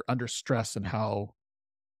when you're under stress and how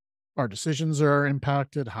our decisions are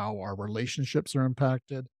impacted, how our relationships are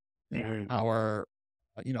impacted, how our,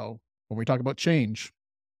 when we talk about change,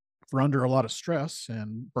 if we're under a lot of stress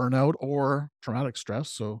and burnout or traumatic stress,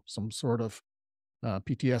 so some sort of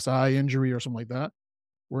PTSI injury or something like that,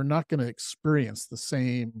 we're not going to experience the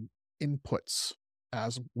same inputs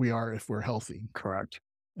as we are if we're healthy. Correct.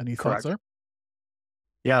 Any thoughts there?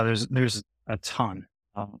 Yeah, there's a ton.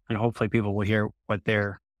 And hopefully people will hear what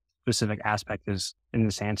their specific aspect is in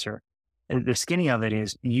this answer. And the skinny of it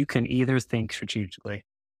is you can either think strategically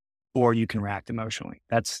or you can react emotionally.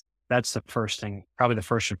 That's the first thing, probably the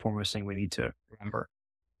first and foremost thing we need to remember.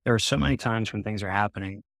 There are so many times when things are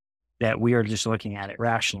happening that we are just looking at it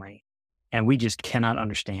rationally and we just cannot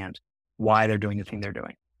understand why they're doing the thing they're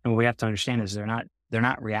doing. And what we have to understand is they're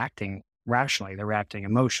not reacting rationally, they're reacting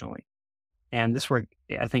emotionally. And this is where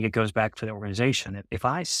I think it goes back to the organization. If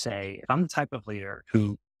I'm the type of leader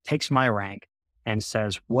who takes my rank and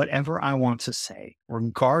says whatever I want to say,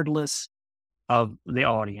 regardless of the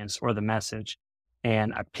audience or the message,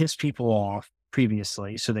 and I piss people off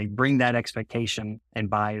previously, so they bring that expectation and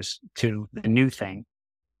bias to the new thing,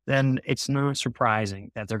 then it's not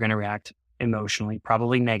surprising that they're going to react emotionally,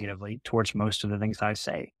 probably negatively, towards most of the things I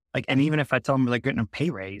say. Like, and even if I tell them they're getting a pay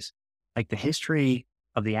raise, like the history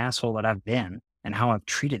of the asshole that I've been and how I've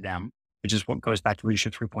treated them, which is what goes back to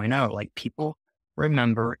Leadership 3.0. Like people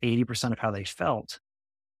remember 80% of how they felt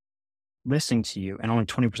listening to you and only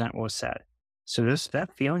 20% what was said. So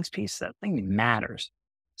that feelings piece, that thing matters.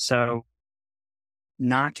 So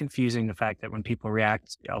not confusing the fact that when people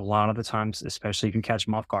react, a lot of the times, especially if you catch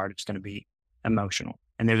them off guard, it's going to be emotional.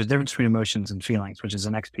 And there's a difference between emotions and feelings, which is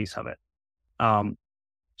the next piece of it.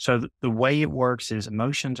 So the way it works is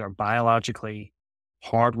emotions are biologically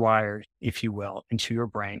hardwired, if you will, into your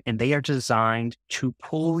brain, and they are designed to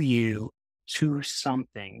pull you to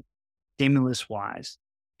something stimulus-wise.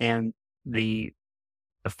 And the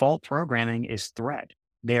default programming is threat.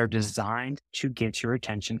 They are designed to get your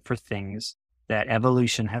attention for things that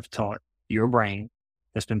evolution have taught your brain,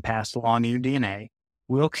 that's been passed along in your DNA,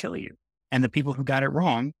 will kill you. And the people who got it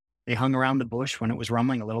wrong, they hung around the bush when it was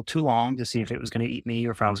rumbling a little too long to see if it was going to eat me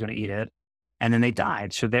or if I was going to eat it. And then they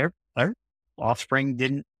died. So their offspring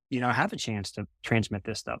didn't, have a chance to transmit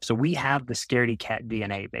this stuff. So we have the scaredy cat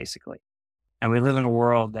DNA basically. And we live in a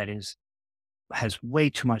world that has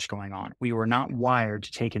way too much going on. We were not wired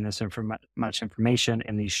to take in this much information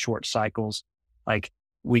in these short cycles. Like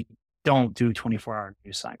we don't do 24-hour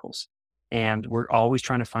news cycles. And we're always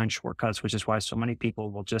trying to find shortcuts, which is why so many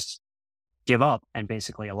people will just give up and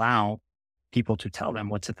basically allow people to tell them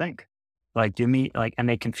what to think. Like, and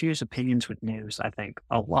they confuse opinions with news, I think,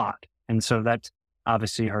 a lot. And so that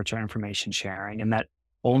obviously hurts our information sharing, and that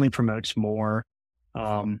only promotes more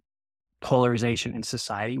polarization in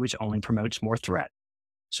society, which only promotes more threat.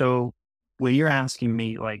 So when you're asking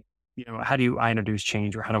me, like, how do I introduce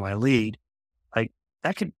change or how do I lead? Like,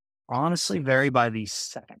 that could honestly vary by the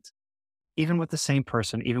second, even with the same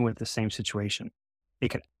person, even with the same situation. It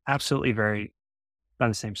could absolutely vary by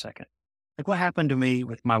the same second. Like, what happened to me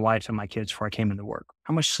with my wife and my kids before I came into work?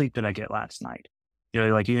 How much sleep did I get last night?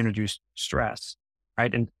 Like, you introduce stress,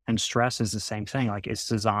 right? And stress is the same thing. Like, it's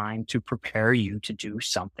designed to prepare you to do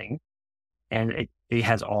something. And it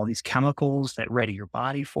has all these chemicals that ready your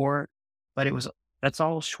body for it. But that's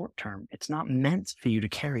all short term. It's not meant for you to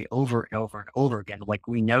carry over and over and over again. Like,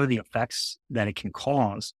 we know the effects that it can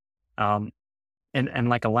cause. And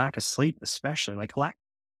like a lack of sleep, especially like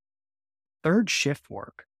third shift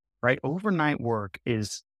work, right? Overnight work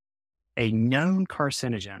is a known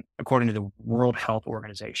carcinogen, according to the World Health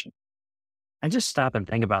Organization. And just stop and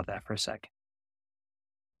think about that for a second.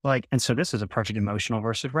 Like, and so this is a perfect emotional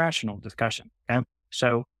versus rational discussion. Okay.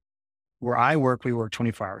 So where I work, we work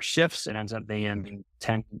 24-hour shifts. It ends up being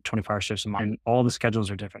 10, 24-hour shifts a month. And all the schedules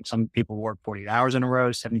are different. Some people work 48 hours in a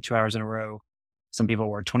row, 72 hours in a row. Some people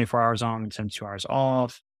work 24 hours on and 72 hours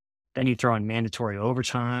off. Then you throw in mandatory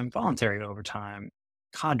overtime, voluntary overtime,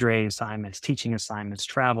 cadre assignments, teaching assignments,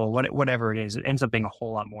 travel, whatever it is. It ends up being a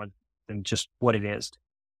whole lot more than just what it is.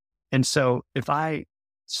 And so if I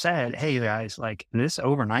said, hey guys, like, this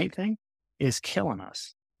overnight thing is killing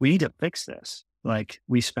us. We need to fix this. Like,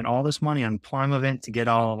 we spent all this money on Plumavant to get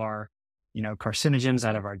all of our, carcinogens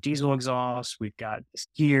out of our diesel exhaust. We've got this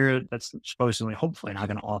gear that's supposedly, hopefully not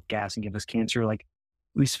going to off gas and give us cancer. Like,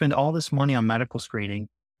 we spend all this money on medical screening.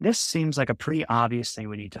 This seems like a pretty obvious thing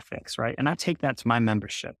we need to fix, right? And I take that to my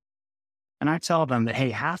membership. And I tell them that,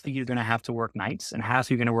 hey, half of you are going to have to work nights and half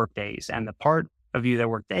of you are going to work days. And the part of you that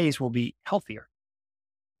work days will be healthier.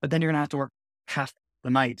 But then you're going to have to work half the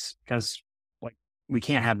nights because, like, we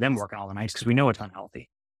can't have them working all the nights because we know it's unhealthy.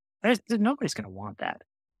 Nobody's going to want that.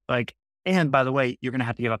 Like, and by the way, you're going to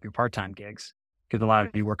have to give up your part-time gigs because a lot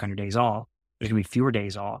of you work on your days off. There's going to be fewer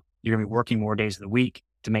days off. You're going to be working more days of the week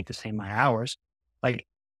to make the same amount of hours. Like,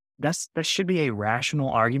 that should be a rational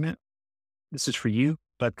argument. This is for you,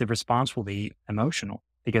 but the response will be emotional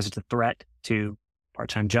because it's a threat to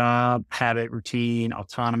part-time job, habit, routine,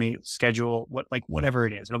 autonomy, schedule, whatever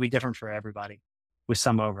it is. It'll be different for everybody with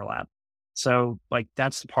some overlap. So, like,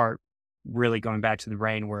 that's the part really going back to the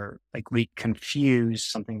brain where, like, we confuse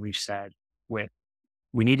something we've said with,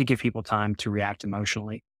 we need to give people time to react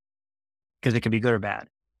emotionally because it can be good or bad.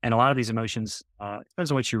 And a lot of these emotions, it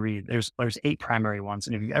depends on what you read. There's 8 primary ones.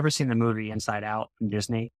 And if you've ever seen the movie Inside Out from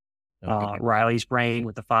Disney, Riley's brain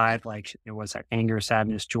with the 5, like, it was like anger,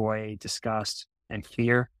 sadness, joy, disgust, and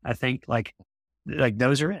fear, I think, like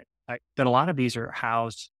those are it. But a lot of these are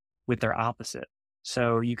housed with their opposite.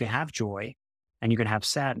 So you can have joy and you can have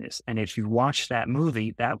sadness. And if you watch that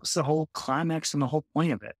movie, that was the whole climax and the whole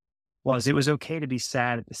point of it was it was okay to be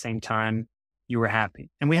sad at the same time you were happy.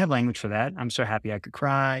 And we have language for that. I'm so happy I could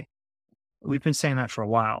cry. We've been saying that for a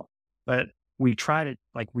while, but we try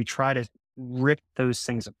to rip those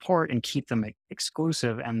things apart and keep them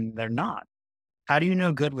exclusive, and they're not. How do you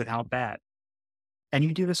know good without bad? And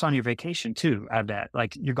you do this on your vacation too, I bet.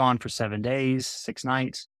 Like, you're gone for 7 days, 6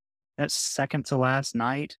 nights. That's second to last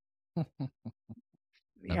night. You're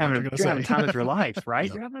having the time of your life,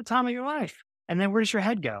 right? You're having the time of your life. And then where does your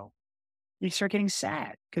head go? You start getting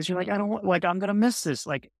sad because you're like, I don't want, like, I'm going to miss this.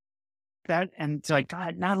 Like that. And it's like,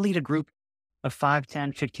 God, not lead a group of 5,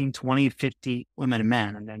 10, 15, 20, 50 women and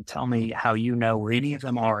men, and then tell me how you know where any of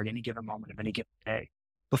them are at any given moment of any given day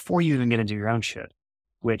before you even get into your own shit,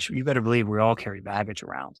 which you better believe we all carry baggage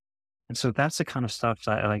around. And so that's the kind of stuff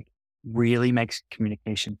that, like, really makes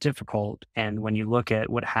communication difficult. And when you look at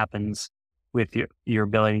what happens with your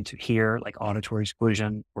ability to hear, like auditory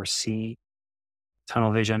exclusion, or see,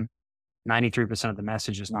 tunnel vision, 93% of the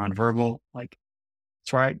message is nonverbal. Like,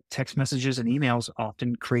 that's why text messages and emails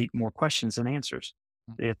often create more questions than answers.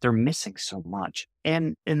 If they're missing so much.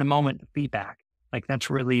 And in the moment, feedback, like, that's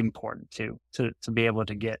really important too, to be able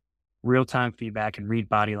to get real-time feedback and read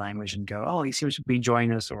body language and go, oh, he seems to be enjoying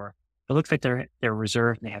this, or it looks like they're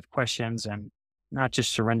reserved and they have questions, and not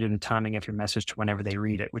just surrender the timing of your message to whenever they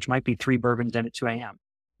read it, which might be 3 bourbons in at 2 a.m.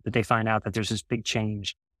 that they find out that there's this big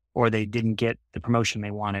change, or they didn't get the promotion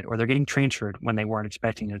they wanted, or they're getting transferred when they weren't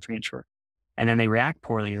expecting to transfer. And then they react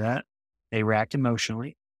poorly to that. They react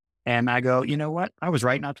emotionally. And I go, you know what? I was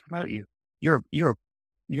right not to promote you. You're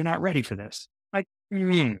not ready for this. Like, I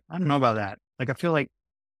don't know about that. Like, I feel like,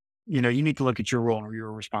 you need to look at your role and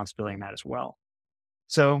your responsibility in that as well.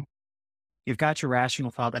 So you've got your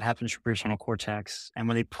rational thought that happens your prefrontal cortex. And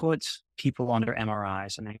when they put people under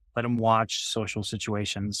MRIs and they let them watch social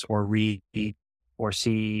situations or read or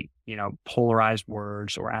see, polarized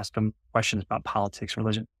words or ask them questions about politics,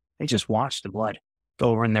 religion, they just watch the blood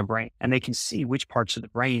go over in their brain and they can see which parts of the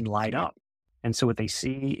brain light up. And so what they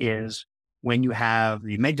see is when you have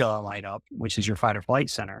the amygdala light up, which is your fight or flight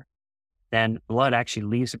center, then blood actually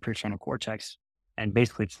leaves the prefrontal cortex and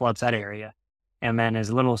basically floods that area. And then as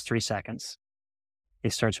little as 3 seconds,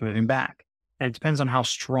 it starts moving back. And it depends on how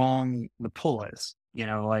strong the pull is.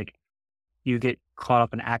 Like you get caught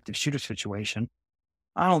up in an active shooter situation.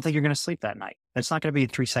 I don't think you're going to sleep that night. It's not going to be a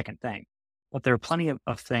 3-second thing. But there are plenty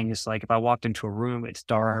of things like if I walked into a room, it's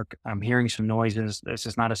dark, I'm hearing some noises. This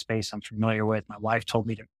is not a space I'm familiar with. My wife told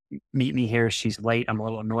me to meet me here. She's late. I'm a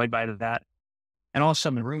little annoyed by that. And all of a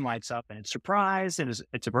sudden the room lights up and it's surprise. And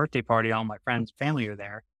it's a birthday party. All my friends, family are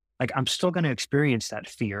there. Like I'm still going to experience that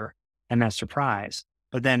fear and that surprise.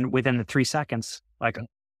 But then within the 3 seconds, like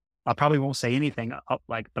I probably won't say anything,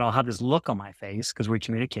 but I'll have this look on my face because we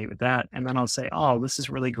communicate with that. And then I'll say, oh, this is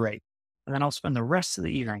really great. And then I'll spend the rest of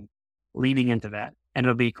the evening leaning into that. And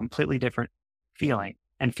it'll be a completely different feeling.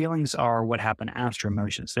 And feelings are what happen after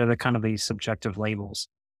emotions. They're the kind of these subjective labels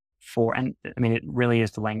and I mean, it really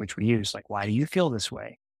is the language we use. Like, why do you feel this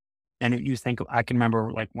way? And you think, I can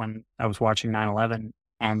remember like when I was watching 9/11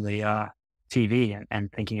 on the TV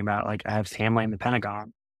and thinking about like, I have family in the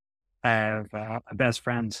Pentagon. I have my best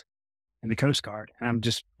friends in the Coast Guard. And I'm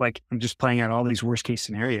just playing out all these worst case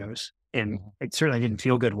scenarios. And it certainly didn't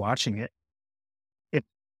feel good watching it. If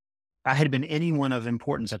I had been anyone of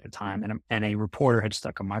importance at the time and a reporter had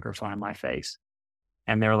stuck a microphone in my face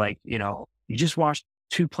and they're like, you just watched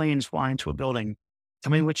 2 planes fly into a building.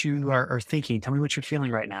 Tell me what you are thinking. Tell me what you're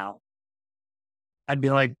feeling right now. I'd be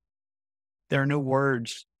like, there are no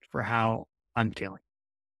words for how I'm feeling,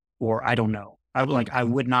 or I don't know. I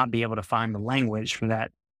would not be able to find the language for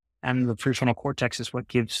that. And the prefrontal cortex is what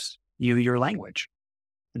gives you your language.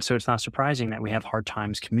 And so it's not surprising that we have hard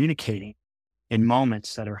times communicating in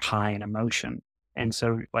moments that are high in emotion. And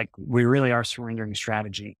so like we really are surrendering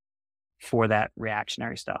strategy for that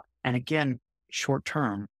reactionary stuff. And again, short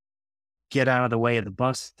term, get out of the way of the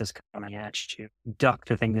bus that's coming at you, duck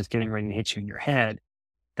the thing that's getting ready to hit you in your head.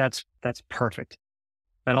 That's perfect.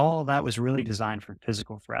 But all of that was really designed for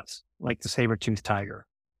physical threats, like the saber-toothed tiger.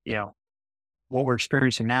 What we're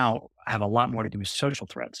experiencing now have a lot more to do with social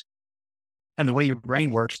threats. And the way your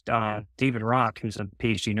brain works, David Rock, who's a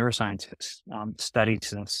PhD neuroscientist, studies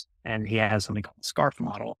this, and he has something called the SCARF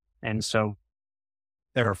model. And so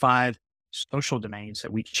there are 5 social domains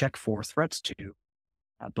that we check for threats to.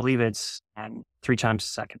 I believe it's 3 times a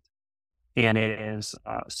second. And it is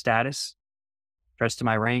status, threats to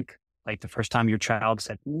my rank. Like the first time your child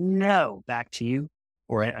said no back to you,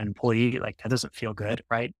 or an employee, like that doesn't feel good,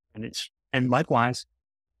 right? And likewise,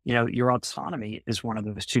 your autonomy is one of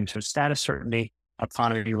those too. So status, certainty,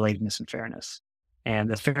 autonomy, relatedness, and fairness. And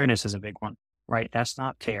the fairness is a big one, right? That's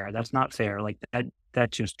not fair. That's not fair. Like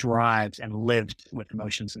that just drives and lives with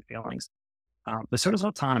emotions and feelings. But so does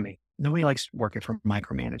autonomy. Nobody likes working for a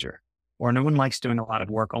micromanager, or no one likes doing a lot of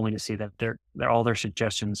work only to see that all their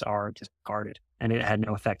suggestions are discarded and it had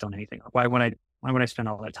no effect on anything. Why would I spend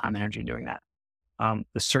all that time and energy doing that?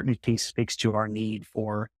 The certainty piece speaks to our need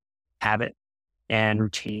for habit and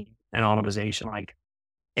routine and automation.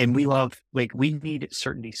 And we need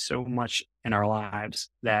certainty so much in our lives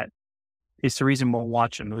that it's the reason we'll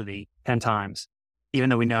watch a movie 10 times, even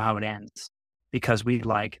though we know how it ends, because we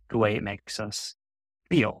like the way it makes us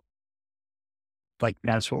feel. Like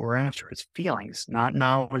that's what we're after. It's feelings, not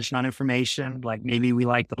knowledge, not information. Like maybe we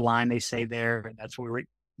like the line they say there. And that's what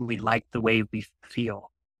we like the way we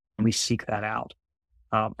feel, and we seek that out.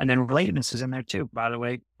 And then relatedness is in there too, by the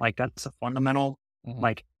way. Like that's a fundamental,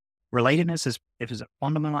 like relatedness is a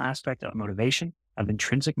fundamental aspect of motivation, of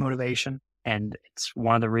intrinsic motivation. And it's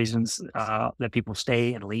one of the reasons that people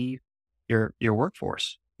stay and leave your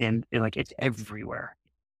workforce. And like it's everywhere.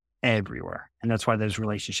 And that's why those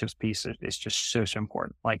relationships piece is just so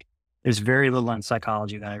important. Like there's very little in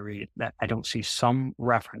psychology that I read that I don't see some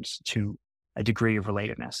reference to a degree of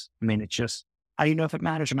relatedness. I mean, it's just, how do you know if it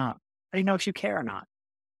matters or not? How do you know if you care or not?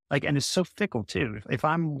 Like, and it's so fickle too. If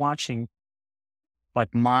I'm watching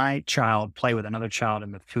like my child play with another child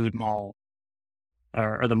in the food mall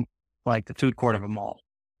or the food court of a mall,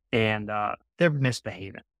 and they're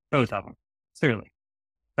misbehaving, both of them, clearly.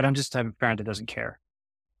 But I'm just the type of parent that doesn't care.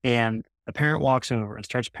 And a parent walks over and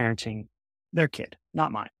starts parenting their kid,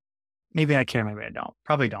 not mine. Maybe I care, maybe I don't.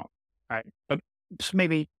 Probably don't. Right. But so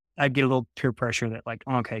maybe I'd get a little peer pressure that like,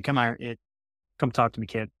 okay, come here, come talk to me,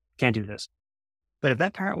 kid. Can't do this. But if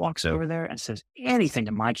that parent walks over there and says anything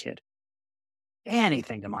to my kid,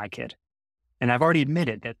 and I've already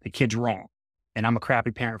admitted that the kid's wrong, and I'm a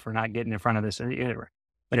crappy parent for not getting in front of this either.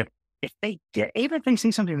 But if they get, even if they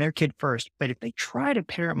see something in their kid first, but if they try to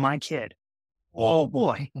parent my kid, oh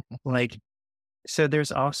boy, like, so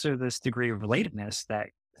there's also this degree of relatedness that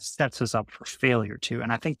sets us up for failure too.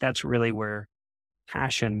 And I think that's really where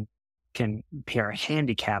passion can be our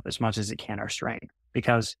handicap as much as it can our strength,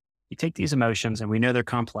 because you take these emotions and we know they're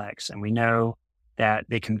complex and we know that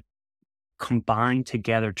they can combine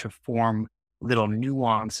together to form little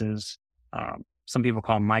nuances. Some people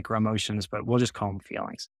call them micro emotions, but we'll just call them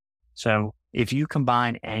feelings. So if you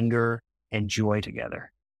combine anger and joy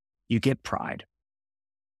together, you get pride.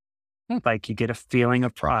 Like you get a feeling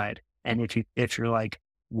of pride. And if you're like,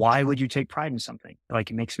 why would you take pride in something? Like,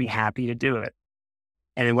 it makes me happy to do it.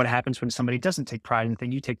 And then what happens when somebody doesn't take pride in the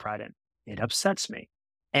thing you take pride in? It upsets me.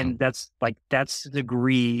 And that's the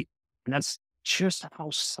degree, and that's just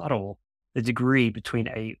how subtle the degree between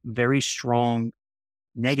a very strong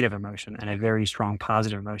negative emotion and a very strong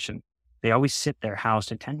positive emotion. They always sit there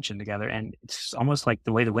housed in tension together, and it's almost like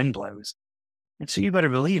the way the wind blows. And so you better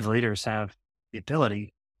believe leaders have the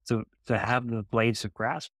ability to have the blades of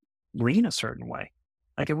grass lean a certain way.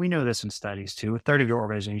 Like, and we know this in studies too, a third of your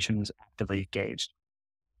organization is actively engaged.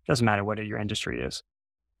 Doesn't matter what your industry is.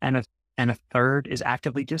 And a third is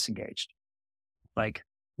actively disengaged, like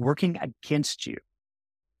working against you.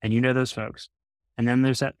 And you know those folks. And then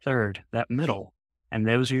there's that third, that middle, and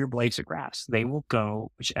those are your blades of grass. They will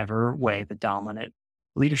go whichever way the dominant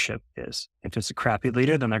leadership is. If it's a crappy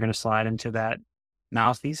leader, then they're going to slide into that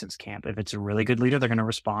malfeasance camp. If it's a really good leader, they're going to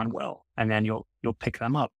respond well, and then you'll pick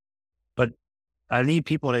them up. But I need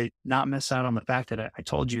people to not miss out on the fact that I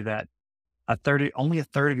told you that only a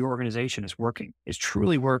third of your organization is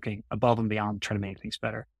truly working above and beyond trying to make things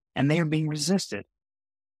better. And they are being resisted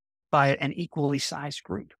by an equally sized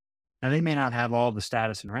group. Now, they may not have all the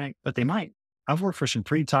status and rank, but they might. I've worked for some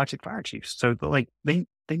pretty toxic fire chiefs. So like they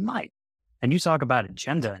might. And you talk about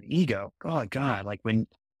agenda and ego. Oh God, like when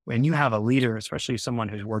you have a leader, especially someone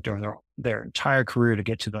who's worked over their entire career to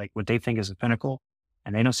get to like what they think is the pinnacle,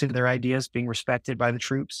 and they don't see their ideas being respected by the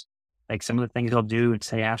troops, like some of the things they'll do and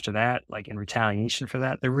say after that, like in retaliation for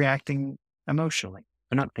that, they're reacting emotionally.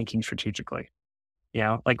 They're not thinking strategically. You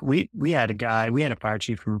know, like we had a fire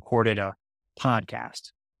chief who recorded a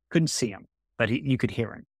podcast. Couldn't see him, but you could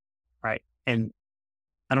hear him. Right. And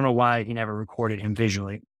I don't know why he never recorded him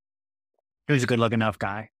visually. He was a good looking enough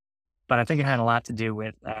guy, but I think it had a lot to do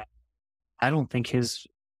with, I don't think his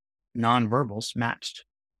nonverbals matched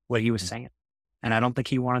what he was saying. And I don't think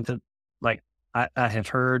he wanted to, like, I have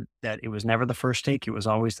heard that it was never the first take. It was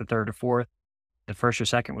always the third or fourth. The first or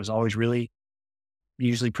second was always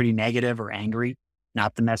usually pretty negative or angry,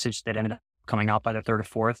 not the message that ended up coming out by the third or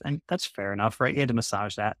fourth. And that's fair enough, right? He had to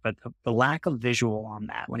massage that. But the lack of visual on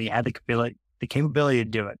that, when he had the capability to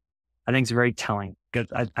do it, I think is very telling, because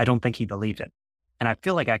I don't think he believed it. And I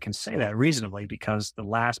feel like I can say that reasonably because the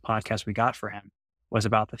last podcast we got for him was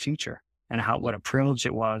about the future and what a privilege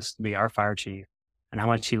it was to be our fire chief, and how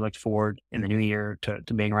much he looked forward in the new year to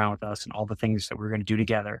being around with us and all the things that we were going to do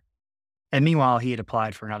together. And meanwhile, he had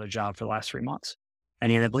applied for another job for the last 3 months, and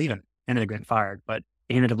he ended up leaving, ended up getting fired, but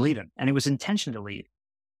he ended up leaving, and it was intention to leave.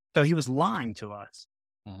 So he was lying to us.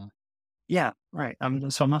 Uh-huh. Yeah, right.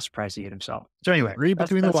 So I'm not surprised he hit himself. So anyway, Read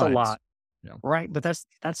between the lines. That's a lot. Yeah. Right. But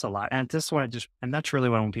that's a lot. And this one, and that's really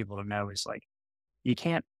what I want people to know is like, you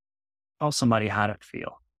can't tell somebody how to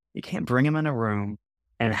feel. You can't bring them in a room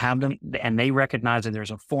and have them, and they recognize that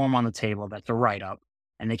there's a form on the table that's a write-up,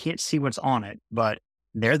 and they can't see what's on it, but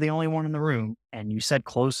they're the only one in the room. And you said,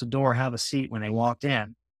 close the door, have a seat when they walked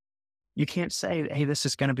in. You can't say, hey, this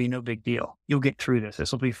is going to be no big deal. You'll get through this.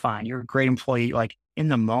 This will be fine. You're a great employee. Like in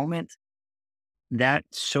the moment, that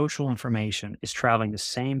social information is traveling the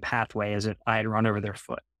same pathway as if I had run over their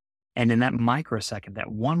foot. And in that microsecond, that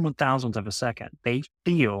 1/1000th of a second, they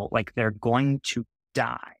feel like they're going to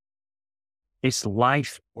die. It's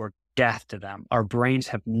life or death to them. Our brains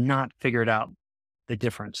have not figured out the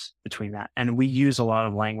difference between that. And we use a lot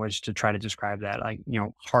of language to try to describe that, like,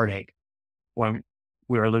 heartache when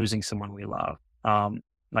we are losing someone we love.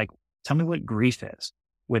 Like, tell me what grief is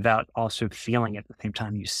without also feeling it at the same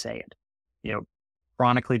time you say it.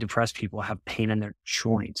 Chronically depressed people have pain in their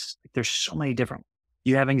joints. Like, there's so many different.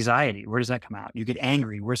 You have anxiety. Where does that come out? You get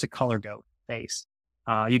angry. Where's the color go? Face.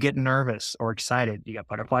 You get nervous or excited. You got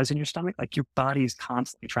butterflies in your stomach. Like your body is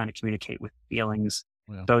constantly trying to communicate with feelings,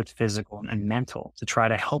 both physical and mental, to try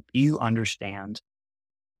to help you understand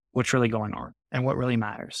what's really going on and what really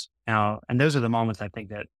matters. And those are the moments I think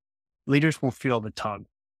that leaders will feel the tug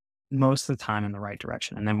most of the time in the right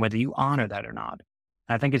direction. And then whether you honor that or not,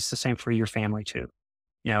 I think it's the same for your family too.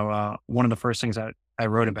 One of the first things I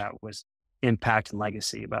wrote about was impact and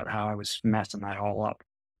legacy, about how I was messing that all up.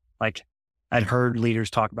 Like I'd heard leaders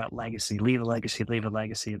talk about legacy, leave a legacy at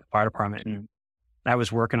the fire department. And I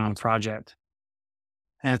was working on a project.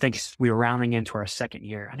 And I think we were rounding into our second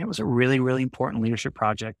year. And it was a really, really important leadership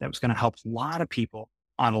project that was going to help a lot of people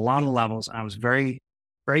on a lot of levels. And I was very,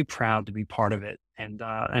 very proud to be part of it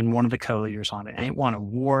and one of the co-leaders on it. And it won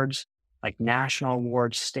awards, like national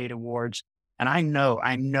awards, state awards. And I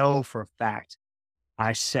know for a fact,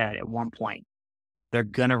 I said at one point, they're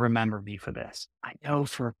going to remember me for this. I know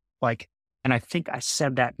and I think I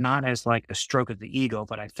said that not as like a stroke of the ego,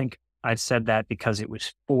 but I think I said that because it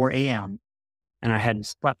was 4 a.m. and I hadn't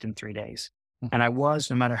slept in 3 days. And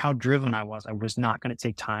no matter how driven I was not going to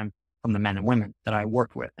take time from the men and women that I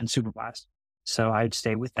worked with and supervised. So I'd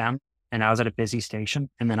stay with them, and I was at a busy station,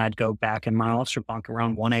 and then I'd go back in my officer bunk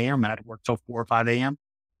around 1 a.m. and I'd work till 4 or 5 a.m.,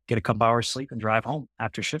 get a couple hours sleep and drive home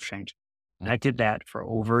after shift change. And I did that for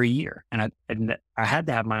over a year. And I had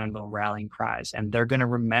to have my own little rallying cries, and they're going to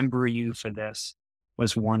remember you for this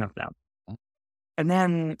was one of them. And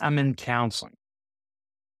then I'm in counseling,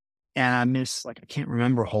 and I can't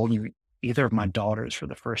remember holding either of my daughters for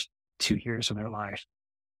the first 2 years of their life.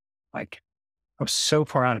 Like I was so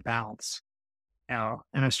far out of balance. And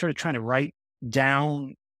I started trying to write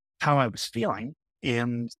down how I was feeling,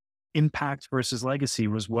 and impact versus legacy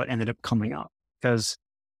was what ended up coming up, because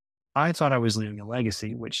I thought I was leaving a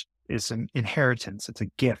legacy, which is an inheritance. It's a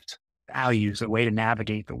gift, values, a way to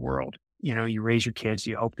navigate the world. You raise your kids,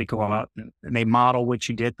 you hope they go out and they model what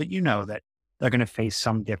you did, but you know that they're going to face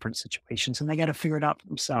some different situations and they got to figure it out for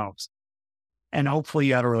themselves. And hopefully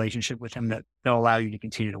you have a relationship with them that they'll allow you to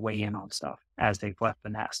continue to weigh in on stuff as they've left the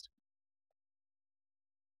nest.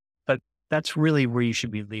 But that's really where you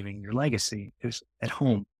should be leaving your legacy, is at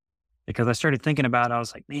home. Because I started thinking about it, I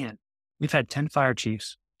was like, man, we've had 10 fire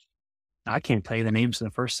chiefs. I can't tell you the names of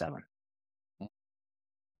the first 7.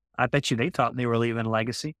 I bet you they thought they were leaving a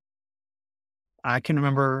legacy. I can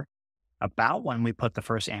remember about when we put the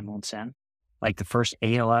first ambulance in, like the first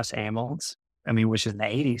ALS ambulance, which is in the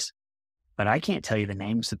 80s. But I can't tell you the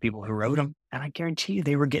names of the people who wrote them. And I guarantee you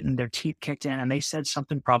they were getting their teeth kicked in, and they said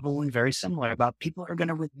something probably very similar about people are going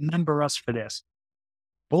to remember us for this.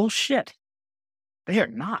 Bullshit. They are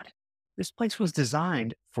not. This place was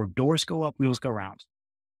designed for doors go up, wheels go round.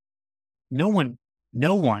 No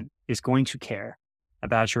one is going to care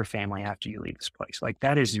about your family after you leave this place. Like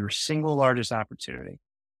that is your single largest opportunity.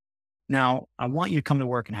 Now, I want you to come to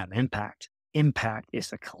work and have impact. Impact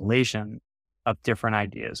is a collision of different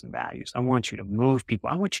ideas and values. I want you to move people.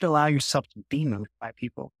 I want you to allow yourself to be moved by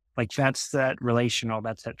people. Like that's that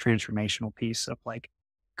transformational piece of like,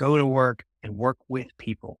 go to work and work with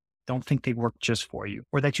people. Don't think they work just for you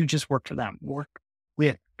or that you just work for them. Work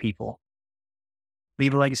with people.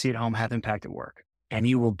 Leave a legacy at home, have impact at work, and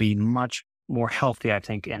you will be much more healthy, I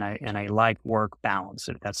think, in a life-work balance,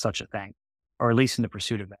 if that's such a thing, or at least in the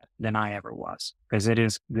pursuit of that, than I ever was. Because it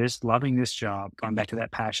is loving this job, going back to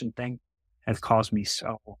that passion thing, has caused me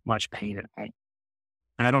so much pain at home.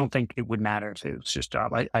 And I don't think it would matter if it was just a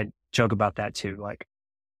job. I joke about that too. Like,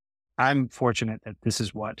 I'm fortunate that this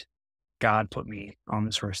is what God put me on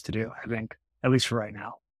this earth to do, I think, at least for right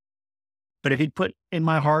now. But if he'd put in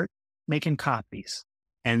my heart making copies,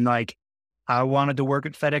 and like, I wanted to work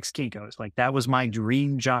at FedEx Kinko's, like that was my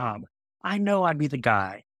dream job, I know I'd be the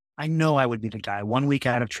guy. I know I would be the guy 1 week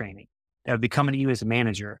out of training that would be coming to you as a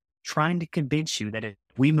manager, trying to convince you that if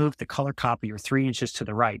we moved the color copier 3 inches to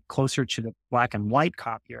the right, closer to the black and white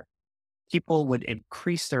copier, people would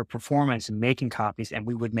increase their performance in making copies, and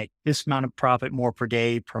we would make this amount of profit more per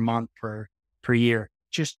day, per month, per year.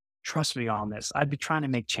 Just trust me on this. I'd be trying to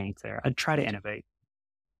make change there. I'd try to innovate.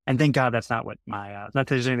 And thank God that's not what not that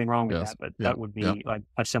there's anything wrong with that, but that would be like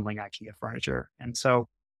assembling IKEA furniture. And so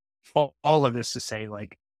all of this to say,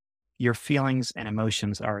 like, your feelings and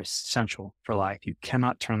emotions are essential for life. You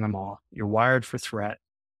cannot turn them off. You're wired for threat.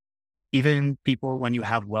 Even people, when you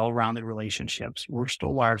have well-rounded relationships, we're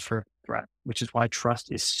still wired for threat, which is why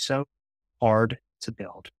trust is so hard to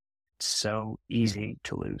build. It's so easy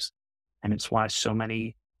to lose. And it's why so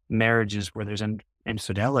many marriages where there's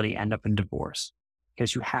infidelity end up in divorce.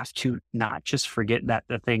 Because you have to not just forget that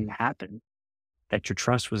the thing happened, that your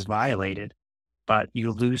trust was violated, but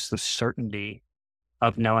you lose the certainty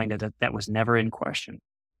of knowing that was never in question.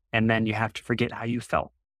 And then you have to forget how you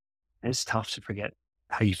felt. And it's tough to forget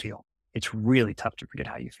how you feel. It's really tough to forget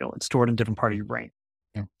how you feel. It's stored in a different part of your brain.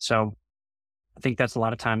 Yeah. So I think that's a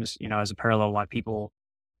lot of times, as a parallel, why people,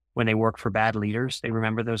 when they work for bad leaders, they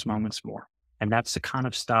remember those moments more. And that's the kind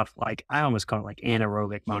of stuff, like I almost call it like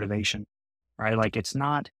anaerobic motivation, right? Like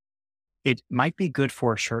it might be good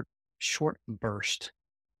for a short burst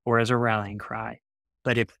or as a rallying cry.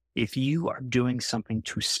 But if you are doing something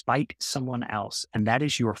to spite someone else, and that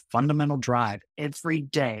is your fundamental drive every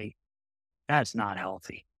day, that's not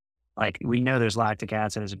healthy. Like we know there's lactic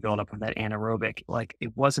acid as a buildup of that anaerobic. Like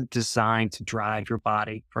it wasn't designed to drive your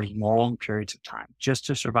body for long periods of time, just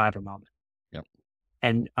to survive a moment. Yep.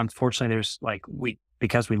 And unfortunately, there's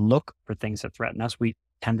because we look for things that threaten us, we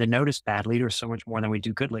tend to notice bad leaders so much more than we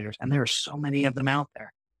do good leaders. And there are so many of them out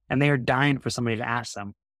there, and they are dying for somebody to ask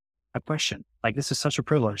them a question. Like, this is such a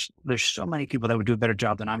privilege. There's so many people that would do a better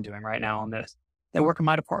job than I'm doing right now on this, that work in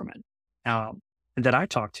my department, that I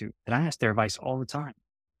talk to, and I ask their advice all the time.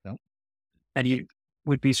 Yep. And you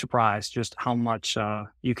would be surprised just how much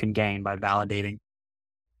you can gain by validating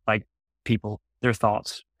like people, their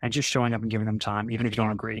thoughts, and just showing up and giving them time, even if you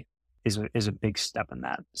don't agree, is a big step in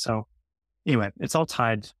that. So anyway, it's all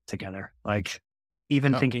tied together. Like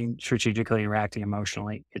even thinking strategically and reacting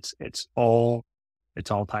emotionally, it's all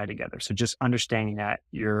tied together. So just understanding that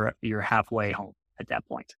you're halfway home at that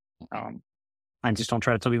point. And just don't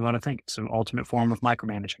try to tell people how to think. It's an ultimate form of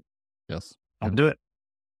micromanaging. Yes. Don't do it.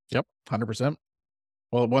 Yep. 100%.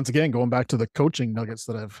 Well, once again, going back to the coaching nuggets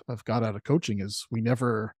that I've got out of coaching is we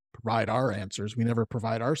never provide our answers. We never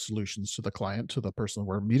provide our solutions to the client, to the person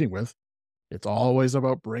we're meeting with. It's always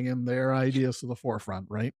about bringing their ideas to the forefront,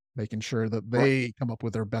 right? Making sure that they come up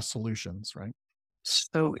with their best solutions, right?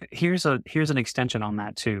 So here's an extension on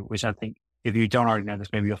that too, which I think if you don't already know this,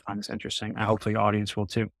 maybe you'll find this interesting. Hopefully your audience will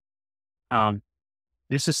too.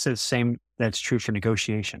 This is the same that's true for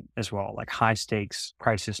negotiation as well, like high stakes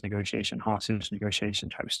crisis negotiation, hostage negotiation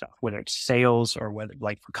type of stuff, whether it's sales or whether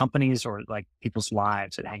like for companies or like people's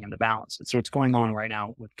lives that hang in the balance. So what's going on right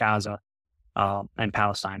now with Gaza and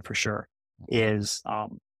Palestine for sure is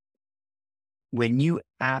when you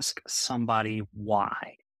ask somebody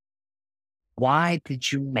why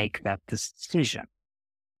did you make that decision?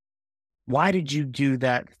 Why did you do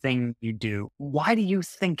that thing you do? Why do you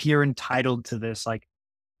think you're entitled to this? Like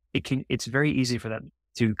it's very easy for that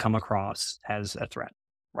to come across as a threat,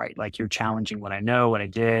 right? Like you're challenging what I know, what I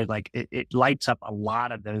did. Like it lights up a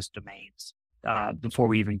lot of those domains before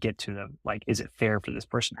we even get to them. Like, is it fair for this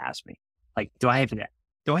person to ask me? Like, do I even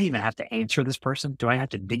have to answer this person? Do I have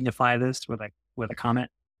to dignify this with a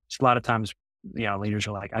comment? Just a lot of times, leaders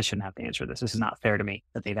are like, I shouldn't have to answer this. This is not fair to me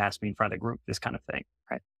that they've asked me in front of the group, this kind of thing,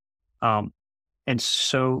 right? And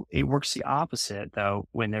so it works the opposite though,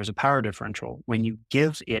 when there's a power differential, when you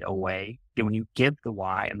give it away, when you give the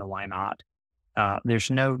why and the why not, there's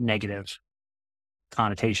no negative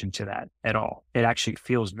connotation to that at all. It actually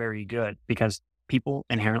feels very good because people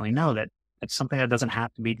inherently know that it's something that doesn't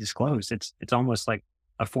have to be disclosed. It's almost like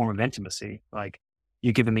a form of intimacy. Like,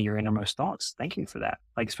 you're giving me your innermost thoughts. Thank you for that.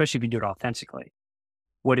 Like, especially if you do it authentically.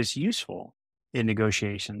 What is useful in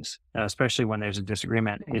negotiations, especially when there's a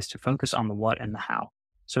disagreement, is to focus on the what and the how.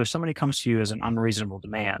 So if somebody comes to you as an unreasonable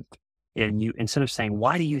demand, and you, instead of saying,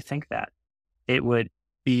 why do you think that? It would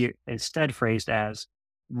be instead phrased as,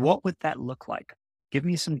 what would that look like? Give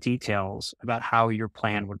me some details about how your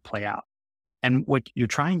plan would play out. And what you're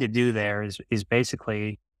trying to do there is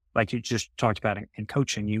basically, like you just talked about in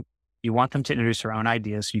coaching, you want them to introduce their own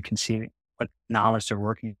ideas so you can see what knowledge they're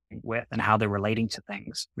working with and how they're relating to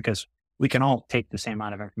things. Because we can all take the same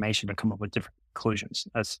amount of information but come up with different conclusions.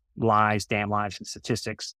 That's lies, damn lies, and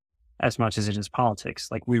statistics as much as it is politics.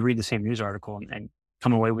 Like, we read the same news article and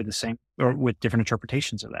come away with the same or with different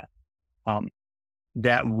interpretations of that.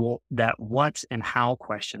 That what and how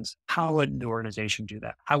questions. How would the organization do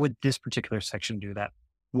that? How would this particular section do that?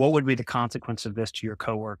 What would be the consequence of this to your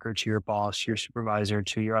coworker, to your boss, your supervisor,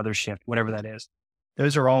 to your other shift, whatever that is?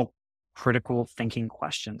 Those are all critical thinking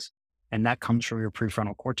questions. And that comes from your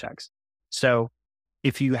prefrontal cortex. So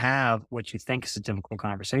if you have what you think is a difficult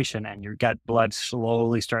conversation and your gut blood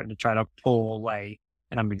slowly starting to try to pull away,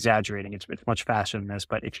 and I'm exaggerating, it's much faster than this,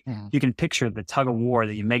 but if you can picture the tug of war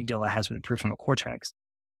that the amygdala has with the prefrontal cortex,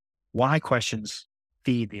 why questions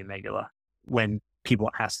feed the amygdala when people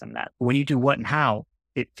ask them that. When you do what and how,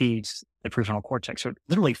 it feeds the prefrontal cortex. So it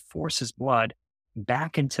literally forces blood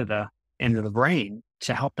back into the brain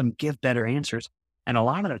to help them give better answers. And a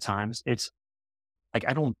lot of the times it's like,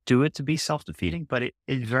 I don't do it to be self-defeating, but it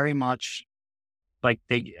very much like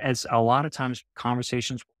as a lot of times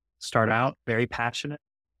conversations start out very passionate,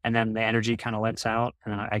 and then the energy kind of lets out,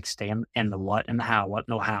 and then I stay in the what and the how, what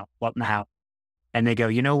and the how, what and the how. And they go,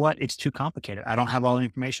 you know what? It's too complicated. I don't have all the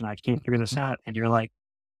information. I can't figure this out. And you're like,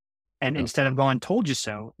 and instead of going, told you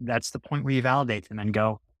so, that's the point where you validate them and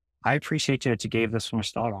go, I appreciate you that you gave this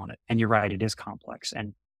much thought on it. And you're right, it is complex.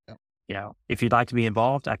 And, if you'd like to be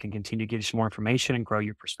involved, I can continue to give you some more information and grow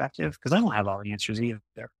your perspective, because I don't have all the answers either.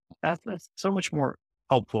 That's so much more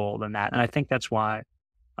helpful than that. And I think that's why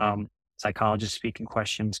psychologists speaking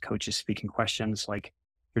questions, coaches speaking questions, like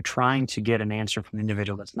you're trying to get an answer from the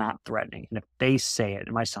individual that's not threatening. And if they say it,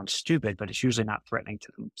 it might sound stupid, but it's usually not threatening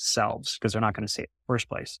to themselves because they're not going to say it in the first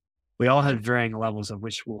place. We all have varying levels of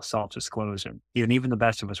which we'll self-disclose, and even the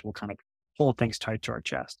best of us will kind of hold things tight to our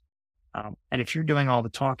chest. And if you're doing all the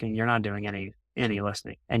talking, you're not doing any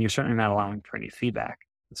listening, and you're certainly not allowing for any feedback.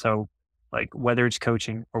 So like whether it's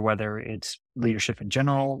coaching or whether it's leadership in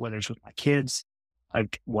general, whether it's with my kids,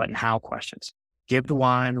 like what and how questions, give the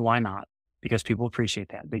why and the why not, because people appreciate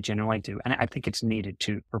that. They genuinely do. And I think it's needed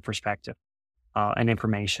too for perspective, and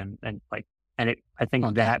information, and I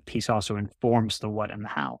think that piece also informs the what and the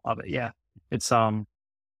how of it. Yeah. It's,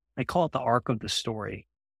 they call it the arc of the story.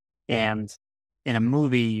 And in a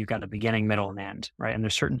movie, you've got a beginning, middle, and end, right? And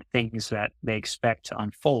there's certain things that they expect to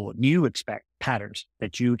unfold. You expect patterns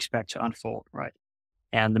that you expect to unfold, right?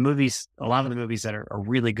 And a lot of the movies that are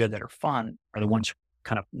really good, that are fun, are the ones who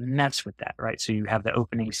kind of mess with that, right? So you have the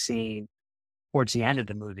opening scene towards the end of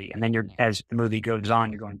the movie. And then as the movie goes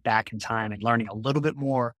on, you're going back in time and learning a little bit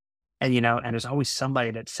more. And, and there's always somebody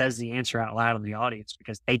that says the answer out loud in the audience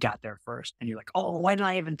because they got there first. And you're like, oh, why didn't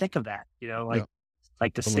I even think of that?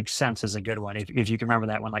 Like The Sixth Sense is a good one. If you can remember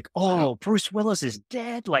that one, like, oh, Bruce Willis is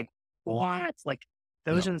dead. Like, what? Like,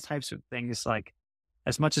 those are the types of things, like,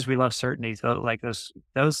 as much as we love certainty, like those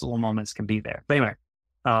little moments can be there. But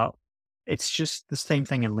anyway, it's just the same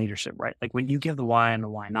thing in leadership, right? Like when you give the why and the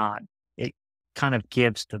why not, it kind of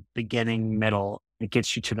gives the beginning, middle, it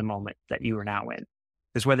gets you to the moment that you are now in.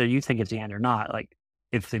 Because whether you think it's the end or not, like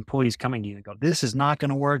if the employee's coming to you and go, this is not going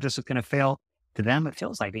to work, this is going to fail, to them, it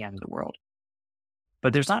feels like the end of the world.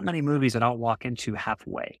 But there's not many movies that I'll walk into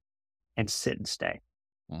halfway and sit and stay.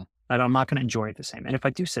 And I'm not going to enjoy it the same. And if I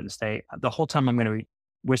do sit and stay, the whole time I'm going to be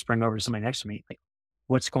whispering over to somebody next to me, like,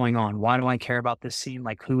 what's going on? Why do I care about this scene?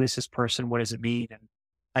 Like, who is this person? What does it mean? And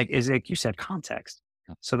like you said, context.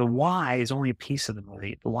 So the why is only a piece of the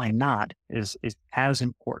movie. The why not is as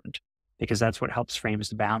important, because that's what helps frames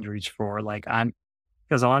the boundaries for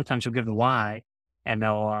because a lot of times you'll give the why and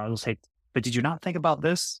they'll say, but did you not think about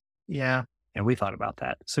this? Yeah. And we thought about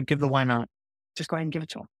that. So give the why not. Just go ahead and give it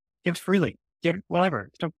to them. Give it freely. Give it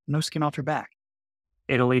whatever. No skin off your back.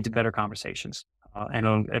 It'll lead to better conversations,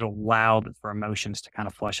 and it'll allow for emotions to kind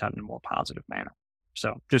of flush out in a more positive manner.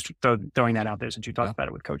 So just throwing that out there since you talked about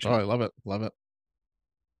it with coaching. Oh, I love it. Love it.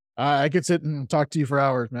 I could sit and talk to you for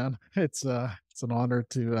hours, man. It's an honor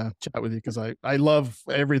to chat with you because I love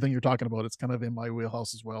everything you're talking about. It's kind of in my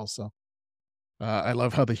wheelhouse as well. So I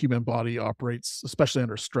love how the human body operates, especially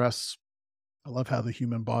under stress. I love how the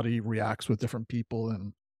human body reacts with different people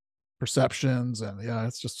and perceptions. And yeah,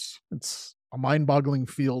 it's a mind-boggling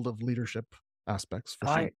field of leadership aspects for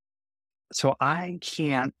sure. So I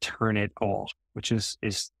can't turn it off, which is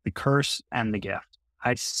the curse and the gift.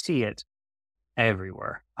 I see it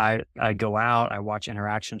everywhere. I go out, I watch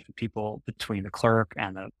interactions with people between the clerk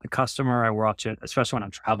and the customer. I watch it, especially when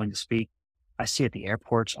I'm traveling to speak. I see it at the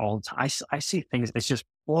airports all the time. I see things. It just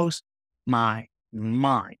blows my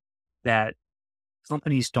mind that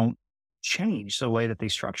companies don't change the way that they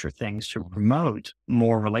structure things to promote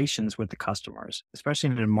more relations with the customers, especially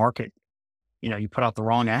in a market. You put out the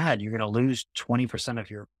wrong ad, you're going to lose 20% of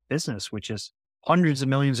your business, which is hundreds of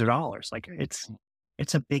millions of dollars. Like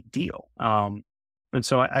it's a big deal. And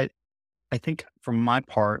so I think from my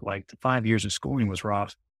part, like the 5 years of schooling was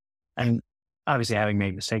rough, and obviously having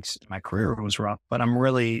made mistakes in my career was rough, but I'm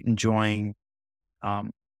really enjoying,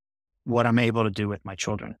 what I'm able to do with my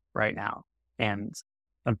children right now. And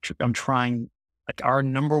I'm trying, like our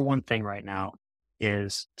number one thing right now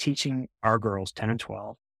is teaching our girls 10 and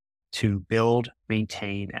 12 to build,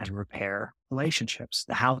 maintain, and repair relationships,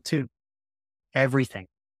 the how to, everything.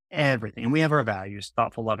 And we have our values,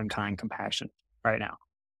 thoughtful, loving, kind, compassion right now.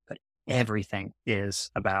 But everything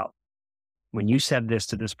is about when you said this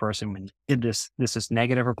to this person, when you did this is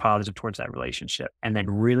negative or positive towards that relationship. And then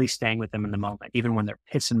really staying with them in the moment, even when they're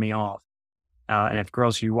pissing me off. And if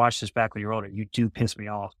girls, you watch this back when you're older, you do piss me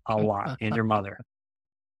off a lot, and your mother,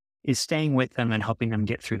 is staying with them and helping them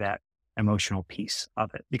get through that emotional piece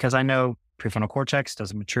of it. Because I know prefrontal cortex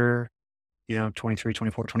doesn't mature, 23,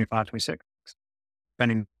 24, 25, 26,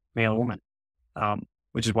 depending male or woman.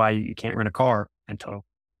 which is why you can't rent a car until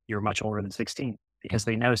you're much older than 16, because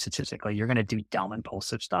they know statistically you're going to do dumb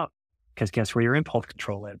impulsive stuff. Because guess where your impulse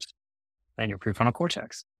control lives? In your prefrontal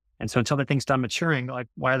cortex. And so until the thing's done maturing, like,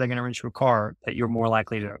 why are they going to rent you a car that you're more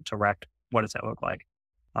likely to wreck? What does that look like?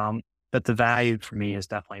 But the value for me has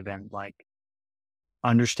definitely been like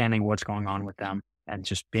understanding what's going on with them and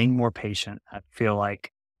just being more patient. I feel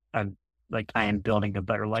like I am building a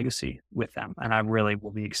better legacy with them. And I really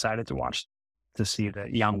will be excited to see the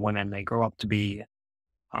young women they grow up to be.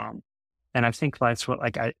 And I think that's what,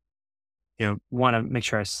 like, I, want to make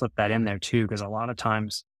sure I slip that in there too, because a lot of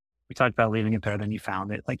times we talked about leaving it better than you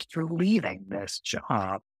found it. Like, you're leaving this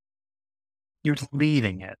job, you're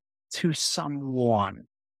leaving it to someone.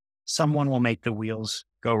 Someone will make the wheels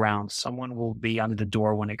go round. Someone will be under the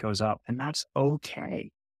door when it goes up, and that's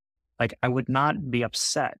okay. Like, I would not be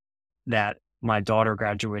upset that my daughter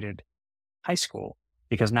graduated high school,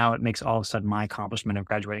 because now it makes all of a sudden my accomplishment of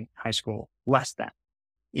graduating high school less than,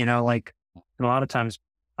 like, and a lot of times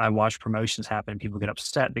I watch promotions happen and people get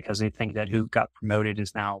upset because they think that who got promoted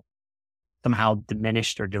is now somehow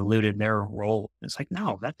diminished or diluted their role. It's like,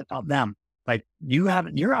 no, that's about them. Like,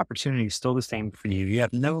 your opportunity is still the same for you. You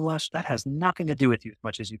have no less, that has nothing to do with you as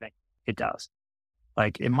much as you think it does.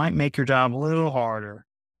 Like, it might make your job a little harder,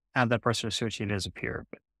 have that person associated as a peer,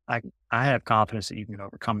 but I have confidence that you can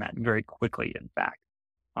overcome that very quickly, in fact.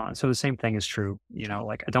 So the same thing is true.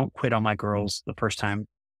 Like, I don't quit on my girls the first time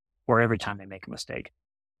or every time they make a mistake.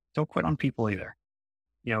 Don't quit on people either.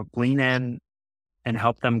 Lean in and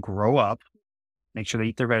help them grow up. Make sure they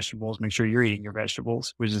eat their vegetables. Make sure you're eating your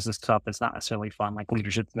vegetables, which is the stuff that's not necessarily fun, like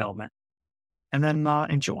leadership development. And then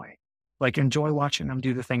enjoy watching them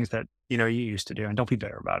do the things that, you used to do, and don't be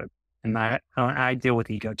bitter about it. And I deal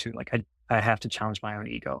with ego too. Like, I have to challenge my own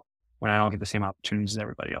ego when I don't get the same opportunities as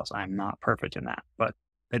everybody else. I'm not perfect in that, but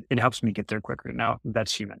it helps me get there quicker. Now,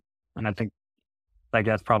 that's human. And I think, like,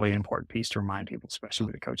 that's probably an important piece to remind people, especially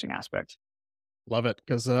with the coaching aspect. Love it.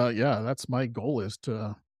 Because that's my goal, is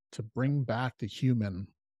to bring back the human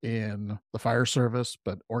in the fire service,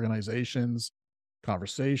 but organizations,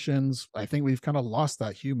 conversations. I think we've kind of lost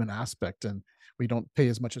that human aspect, and we don't pay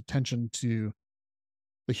as much attention to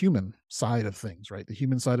the human side of things, right? The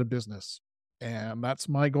human side of business. And that's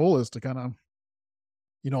my goal, is to kind of,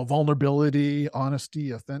 vulnerability,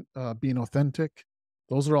 honesty, being authentic.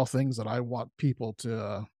 Those are all things that I want people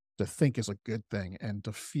to think is a good thing, and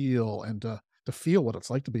to feel, and to feel what it's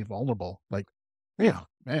like to be vulnerable. Like, yeah,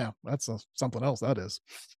 man, that's something else. That is.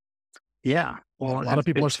 Yeah. Well, a lot of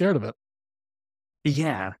people are scared of it.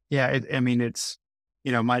 Yeah. Yeah. It's,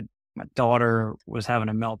 my daughter was having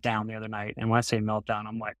a meltdown the other night. And when I say meltdown,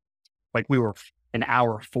 I'm like we were in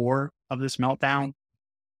hour 4 of this meltdown.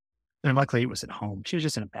 And luckily it was at home. She was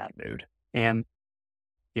just in a bad mood. And,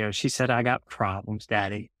 she said, "I got problems,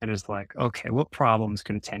 Daddy." And it's like, okay, what problems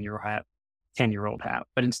can a 10-year-old have?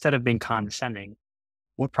 But instead of being condescending,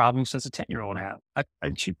 what problems does a 10-year-old have?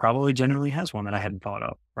 She probably generally has one that I hadn't thought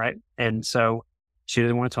of, right? And so she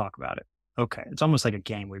didn't want to talk about it. Okay. It's almost like a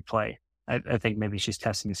game we play. I think maybe she's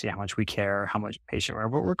testing to see how much we care, how much patient we are,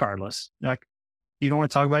 but regardless, like, you don't want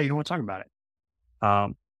to talk about it, you don't want to talk about it.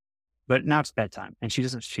 But now it's bedtime and she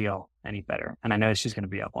doesn't feel any better. And I know she's going to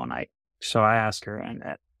be up all night. So I asked her,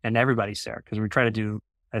 and everybody's there, because we try to do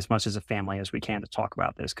as much as a family as we can to talk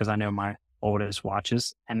about this, because I know my oldest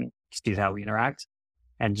watches and sees how we interact.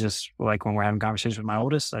 And just like when we're having conversations with my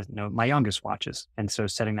oldest, I know my youngest watches. And so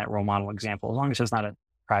setting that role model example, as long as it's not a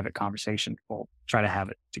private conversation, we'll try to have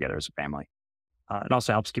it together as a family. It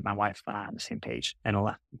also helps keep my wife and I on the same page, and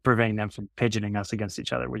preventing them from pigeoning us against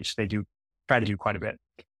each other, which they do try to do quite a bit.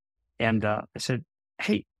 And I said,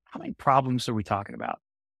 "Hey, how many problems are we talking about?"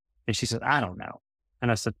 And she said, "I don't know."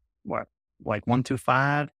 And I said, "What, like 1 through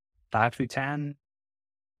 5, 5 through 10,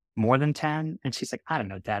 more than 10? And she's like, "I don't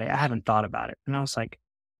know, Daddy. I haven't thought about it." And I was like,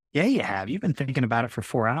 "Yeah, you have. You've been thinking about it for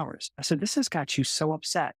 4 hours." I said, "This has got you so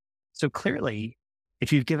upset. So clearly,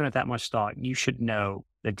 if you've given it that much thought, you should know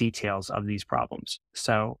the details of these problems.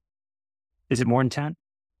 So is it more than 10?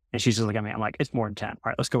 And she's just looking at me. I'm like, "It's more than 10. All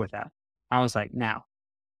right, let's go with that." I was like, "Now,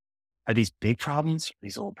 are these big problems or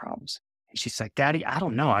these little problems?" And she's like, "Daddy, I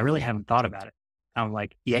don't know. I really haven't thought about it." I'm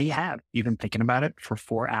like, "Yeah, you have. You've been thinking about it for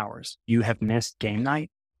 4 hours. You have missed game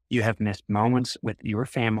night. You have missed moments with your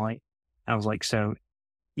family." I was like, "So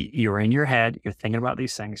you're in your head. You're thinking about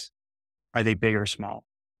these things. Are they big or small?"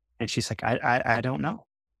 And she's like, I don't know."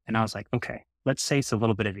 And I was like, "Okay, let's say it's a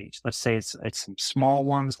little bit of each. Let's say it's some small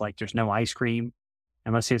ones, like there's no ice cream.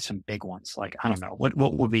 And let's say it's some big ones. Like, I don't know, what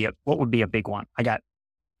would be a big one? I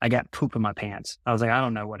got poop in my pants." I was like, "I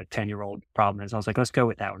don't know what a 10-year-old problem is." I was like, "Let's go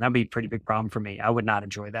with that one. That'd be a pretty big problem for me. I would not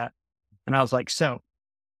enjoy that." And I was like, "So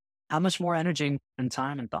how much more energy and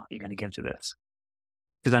time and thought you're going to give to this?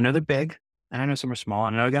 Because I know they're big and I know some are small.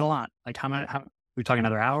 And I know I got a lot. Like how we talking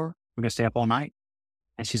another hour? We're going to stay up all night.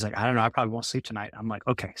 And she's like, I don't know. I probably won't sleep tonight. I'm like,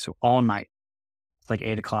 okay, so all night. It's like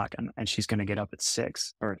 8 o'clock and she's going to get up at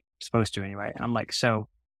 6 or supposed to anyway. And I'm like, so,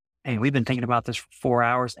 hey, we've been thinking about this for 4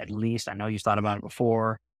 hours at least. I know you thought about it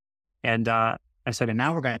before. And I said, and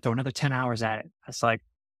now we're going to throw another 10 hours at it. I was like,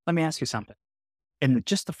 let me ask you something. In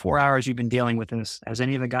just the 4 hours you've been dealing with this, has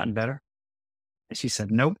any of it gotten better? And she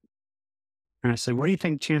said, nope. And I said, what do you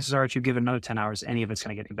think chances are that you give it another 10 hours, any of it's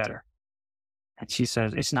going to get any better? And she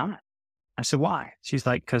said, it's not. I said, why? She's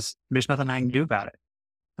like, because there's nothing I can do about it.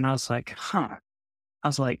 And I was like, huh. I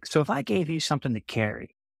was like, so if I gave you something to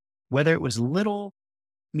carry, whether it was little,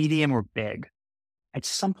 medium, or big, at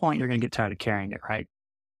some point you're going to get tired of carrying it, right?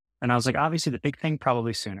 And I was like, obviously the big thing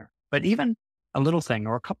probably sooner, but even a little thing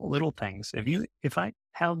or a couple little things, if I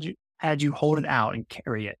had you hold it out and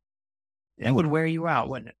carry it, it would wear you out,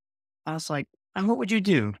 wouldn't it? I was like, and what would you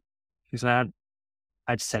do? She said,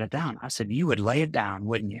 I'd set it down. I said, you would lay it down,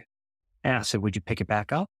 wouldn't you? And I said, would you pick it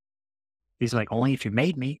back up? He's like, only if you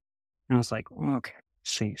made me. And I was like, well, okay,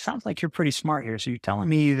 see, sounds like you're pretty smart here. So you're telling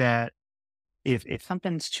me that if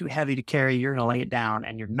something's too heavy to carry, you're going to lay it down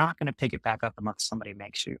and you're not going to pick it back up unless somebody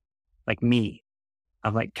makes you, like me.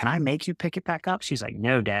 I'm like, can I make you pick it back up? She's like,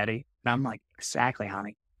 no, daddy. And I'm like, exactly,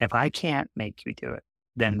 honey. If I can't make you do it,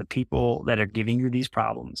 then the people that are giving you these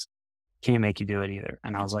problems can't make you do it either.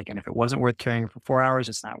 And I was like, and if it wasn't worth carrying it for 4 hours,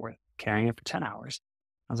 it's not worth carrying it for 10 hours.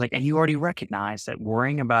 I was like, and you already recognize that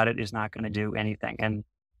worrying about it is not going to do anything. And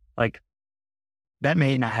like, that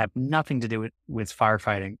may not have nothing to do with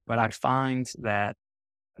firefighting, but I find that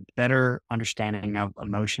a better understanding of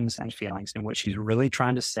emotions and feelings and what she's really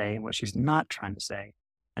trying to say and what she's not trying to say,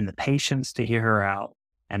 and the patience to hear her out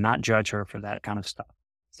and not judge her for that kind of stuff.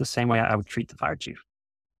 It's the same way I would treat the fire chief,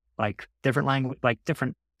 like different language, like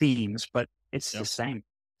different themes, but it's the same.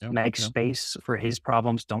 Make space for his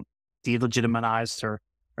problems. Don't delegitimize or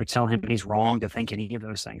tell him he's wrong to think any of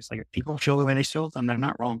those things. Like if people feel the way they feel, then they're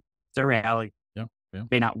not wrong. It's their reality.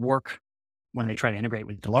 May not work when they try to integrate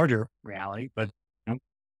with the larger reality, but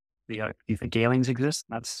you think aliens exist?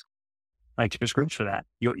 That's like there's groups for that.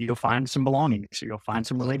 You'll find some belongings. So you'll find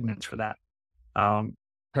some relatedness for that.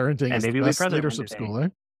 Parenting is the best leadership school, eh?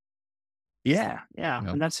 Yeah.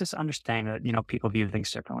 And that's just understanding that, people view things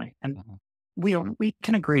differently. And we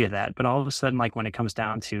can agree to that. But all of a sudden, like when it comes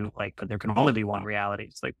down to like, but there can only be one reality.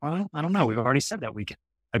 It's like, well, I don't know. We've already said that we can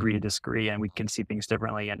agree to disagree and we can see things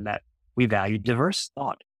differently and that we value diverse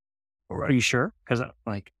thought. Are you sure? Because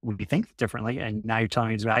like we think differently and now you're telling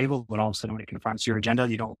me it's valuable, but all of a sudden when it confronts your agenda,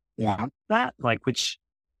 you don't want that. Like, which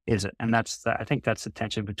is it? And I think that's the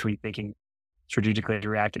tension between thinking strategically and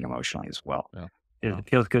reacting emotionally as well. It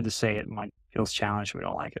feels good to say it and like feels challenged. We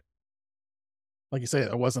don't like it. Like you say,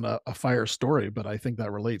 it wasn't a fire story, but I think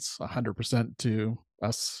that relates 100% to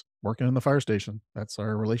us working in the fire station. That's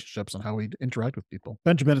our relationships and how we interact with people.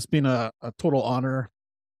 Benjamin, it's been a total honor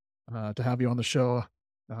to have you on the show.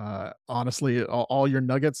 Honestly, all your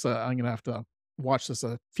nuggets, I'm going to have to watch this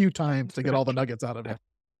a few times to get all the nuggets out of it.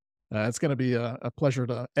 It's going to be a pleasure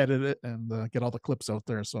to edit it and get all the clips out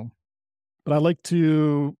there. But I'd like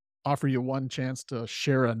to offer you one chance to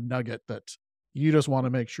share a nugget that you just want to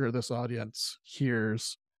make sure this audience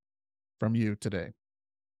hears from you today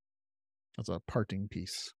as a parting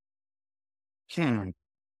piece. Let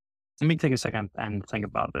me take a second and think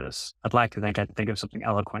about this. I'd like to think I'd think of something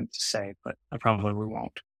eloquent to say, but I probably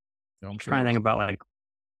won't. I'm trying to think about like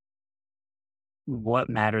what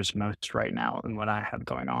matters most right now and what I have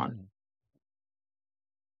going on.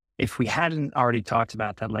 If we hadn't already talked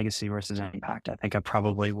about that legacy versus impact, I think I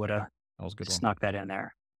probably would have snuck that in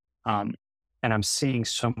there. And I'm seeing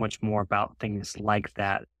so much more about things like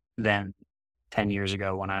that than 10 years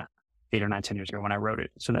ago 8 or 9, 10 years ago when I wrote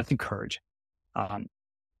it. So that's encouraging.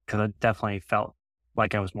 Because I definitely felt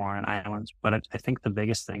like I was more on islands. But I think the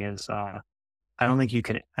biggest thing is I don't think you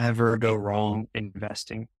can ever go wrong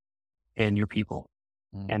investing in your people.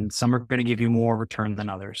 And some are going to give you more return than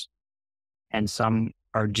others. And some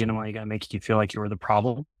are genuinely going to make you feel like you're the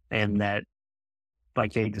problem and that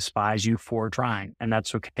like they despise you for trying. And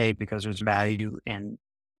that's okay because there's value in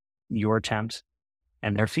your attempts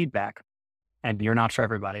and their feedback. And you're not for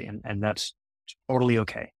everybody. And that's totally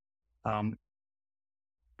okay.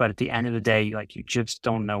 But at the end of the day, like you just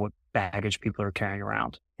don't know what baggage people are carrying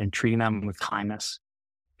around, and treating them with kindness,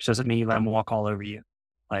 which doesn't mean you let them walk all over you.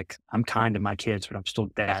 Like I'm kind to my kids, but I'm still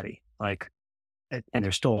daddy. Like, and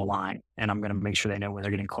there's still a line, and I'm going to make sure they know when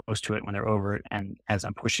they're getting close to it, when they're over it. And as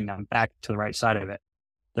I'm pushing them back to the right side of it,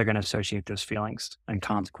 they're going to associate those feelings and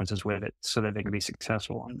consequences with it so that they can be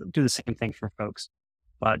successful, and do the same thing for folks.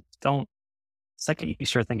 But second you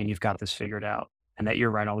start thinking you've got this figured out and that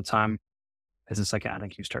you're right all the time, is the second I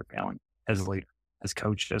think you start failing as a leader, as a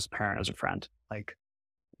coach, as a parent, as a friend. Like,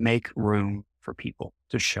 make room for people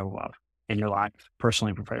to show up in your life,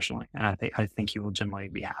 personally and professionally. And I think you will generally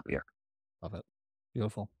be happier. Love it.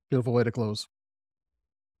 Beautiful. Beautiful way to close.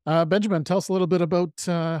 Benjamin, tell us a little bit about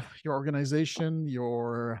your organization,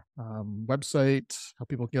 your website, how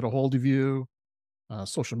people get a hold of you,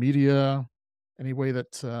 social media, any way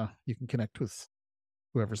that you can connect with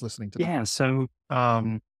whoever's listening today. Yeah. So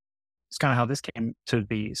it's kind of how this came to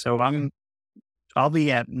be. So I'll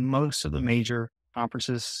be at most of the major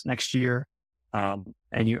conferences next year. And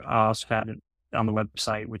I also have it on the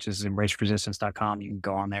website, which is embraceresistance.com. You can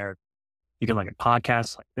go on there. You can look at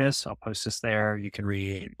podcasts like this. I'll post this there. You can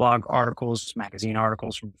read blog articles, magazine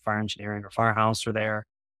articles from Fire Engineering or Firehouse are there.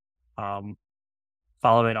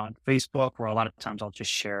 Follow it on Facebook, where a lot of times I'll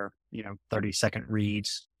just share, 30-second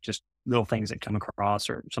reads, just little things that come across,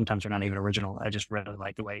 or sometimes they're not even original. I just really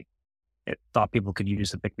like the way it thought people could use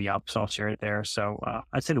to pick me up. So I'll share it there. So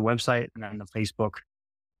I'd say the website and then the Facebook,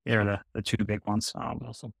 they're the two big ones.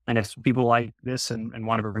 Awesome. And if people like this and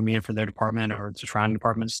want to bring me in for their department or to surrounding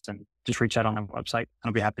departments, then just reach out on the website.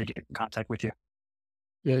 I'll be happy to get in contact with you.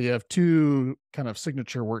 Yeah, you have two kind of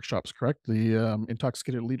signature workshops, correct? The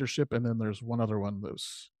intoxicated leadership, and then there's one other one that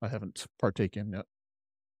I haven't partaken yet.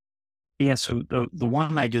 Yeah, so the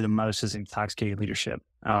one I do the most is intoxicated leadership.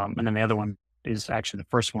 And then the other one is actually the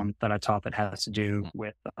first one that I taught that has to do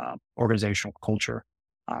with organizational culture.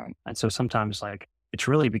 And so sometimes it's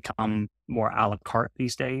really become more a la carte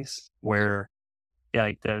these days, where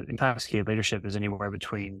the intoxicated leadership is anywhere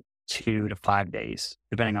between 2 to 5 days,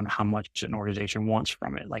 depending on how much an organization wants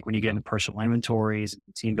from it. Like when you get into personal inventories,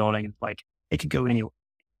 team building, it could go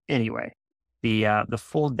anyway. The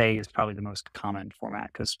full day is probably the most common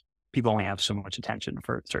format because people only have so much attention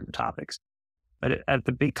for certain topics. But at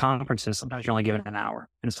the big conferences, sometimes you're only given an hour,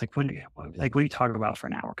 and it's what do you talk about for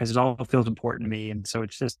an hour? Because it all feels important to me, and so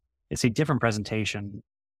it's a different presentation,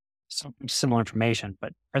 some similar information,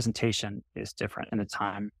 but presentation is different in the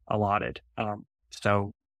time allotted.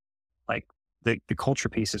 So the culture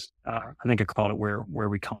piece is, I think I called it where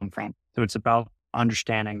we come from. So it's about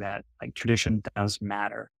understanding that tradition does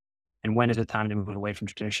matter. And when is it time to move away from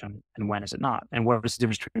tradition and when is it not? And what is the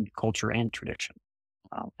difference between culture and tradition?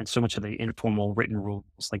 And so much of the informal written rules,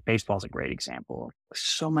 like baseball is a great example.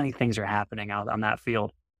 So many things are happening out on that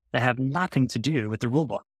field that have nothing to do with the rule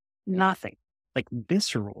book. Nothing. Like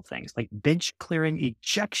visceral things, like bench clearing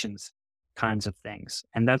ejections kinds of things.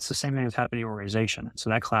 And that's the same thing that's happening in your organization. So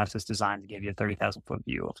that class is designed to give you a 30,000 foot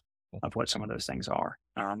view of what some of those things are.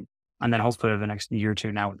 And then hopefully over the next year or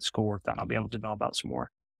two now with the schoolwork done, I'll be able to develop out some more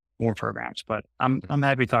programs. But I'm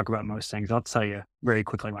happy to talk about most things. I'll tell you very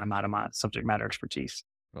quickly when I'm out of my subject matter expertise.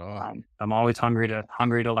 I'm always hungry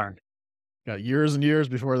to learn. Got years and years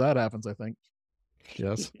before that happens, I think.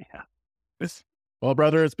 Yes. Yeah. Well,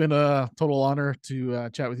 brother, it's been a total honor to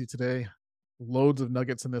chat with you today. Loads of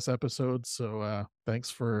nuggets in this episode. So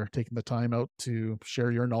thanks for taking the time out to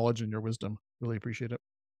share your knowledge and your wisdom. Really appreciate it.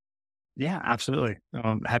 Yeah, absolutely.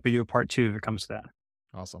 I'm happy to do a part 2 if it comes to that.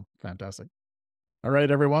 Awesome. Fantastic. All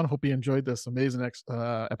right, everyone. Hope you enjoyed this amazing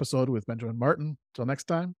episode with Benjamin Martin. Till next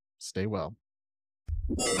time, stay well.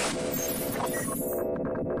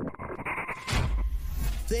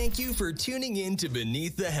 Thank you for tuning in to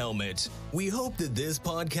Beneath the Helmet. We hope that this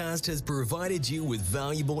podcast has provided you with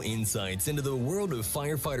valuable insights into the world of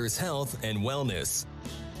firefighters' health and wellness.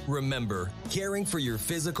 Remember, caring for your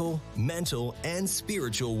physical, mental, and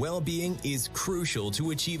spiritual well-being is crucial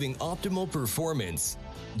to achieving optimal performance.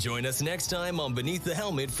 Join us next time on Beneath the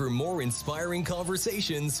Helmet for more inspiring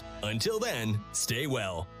conversations. Until then, stay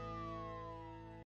well.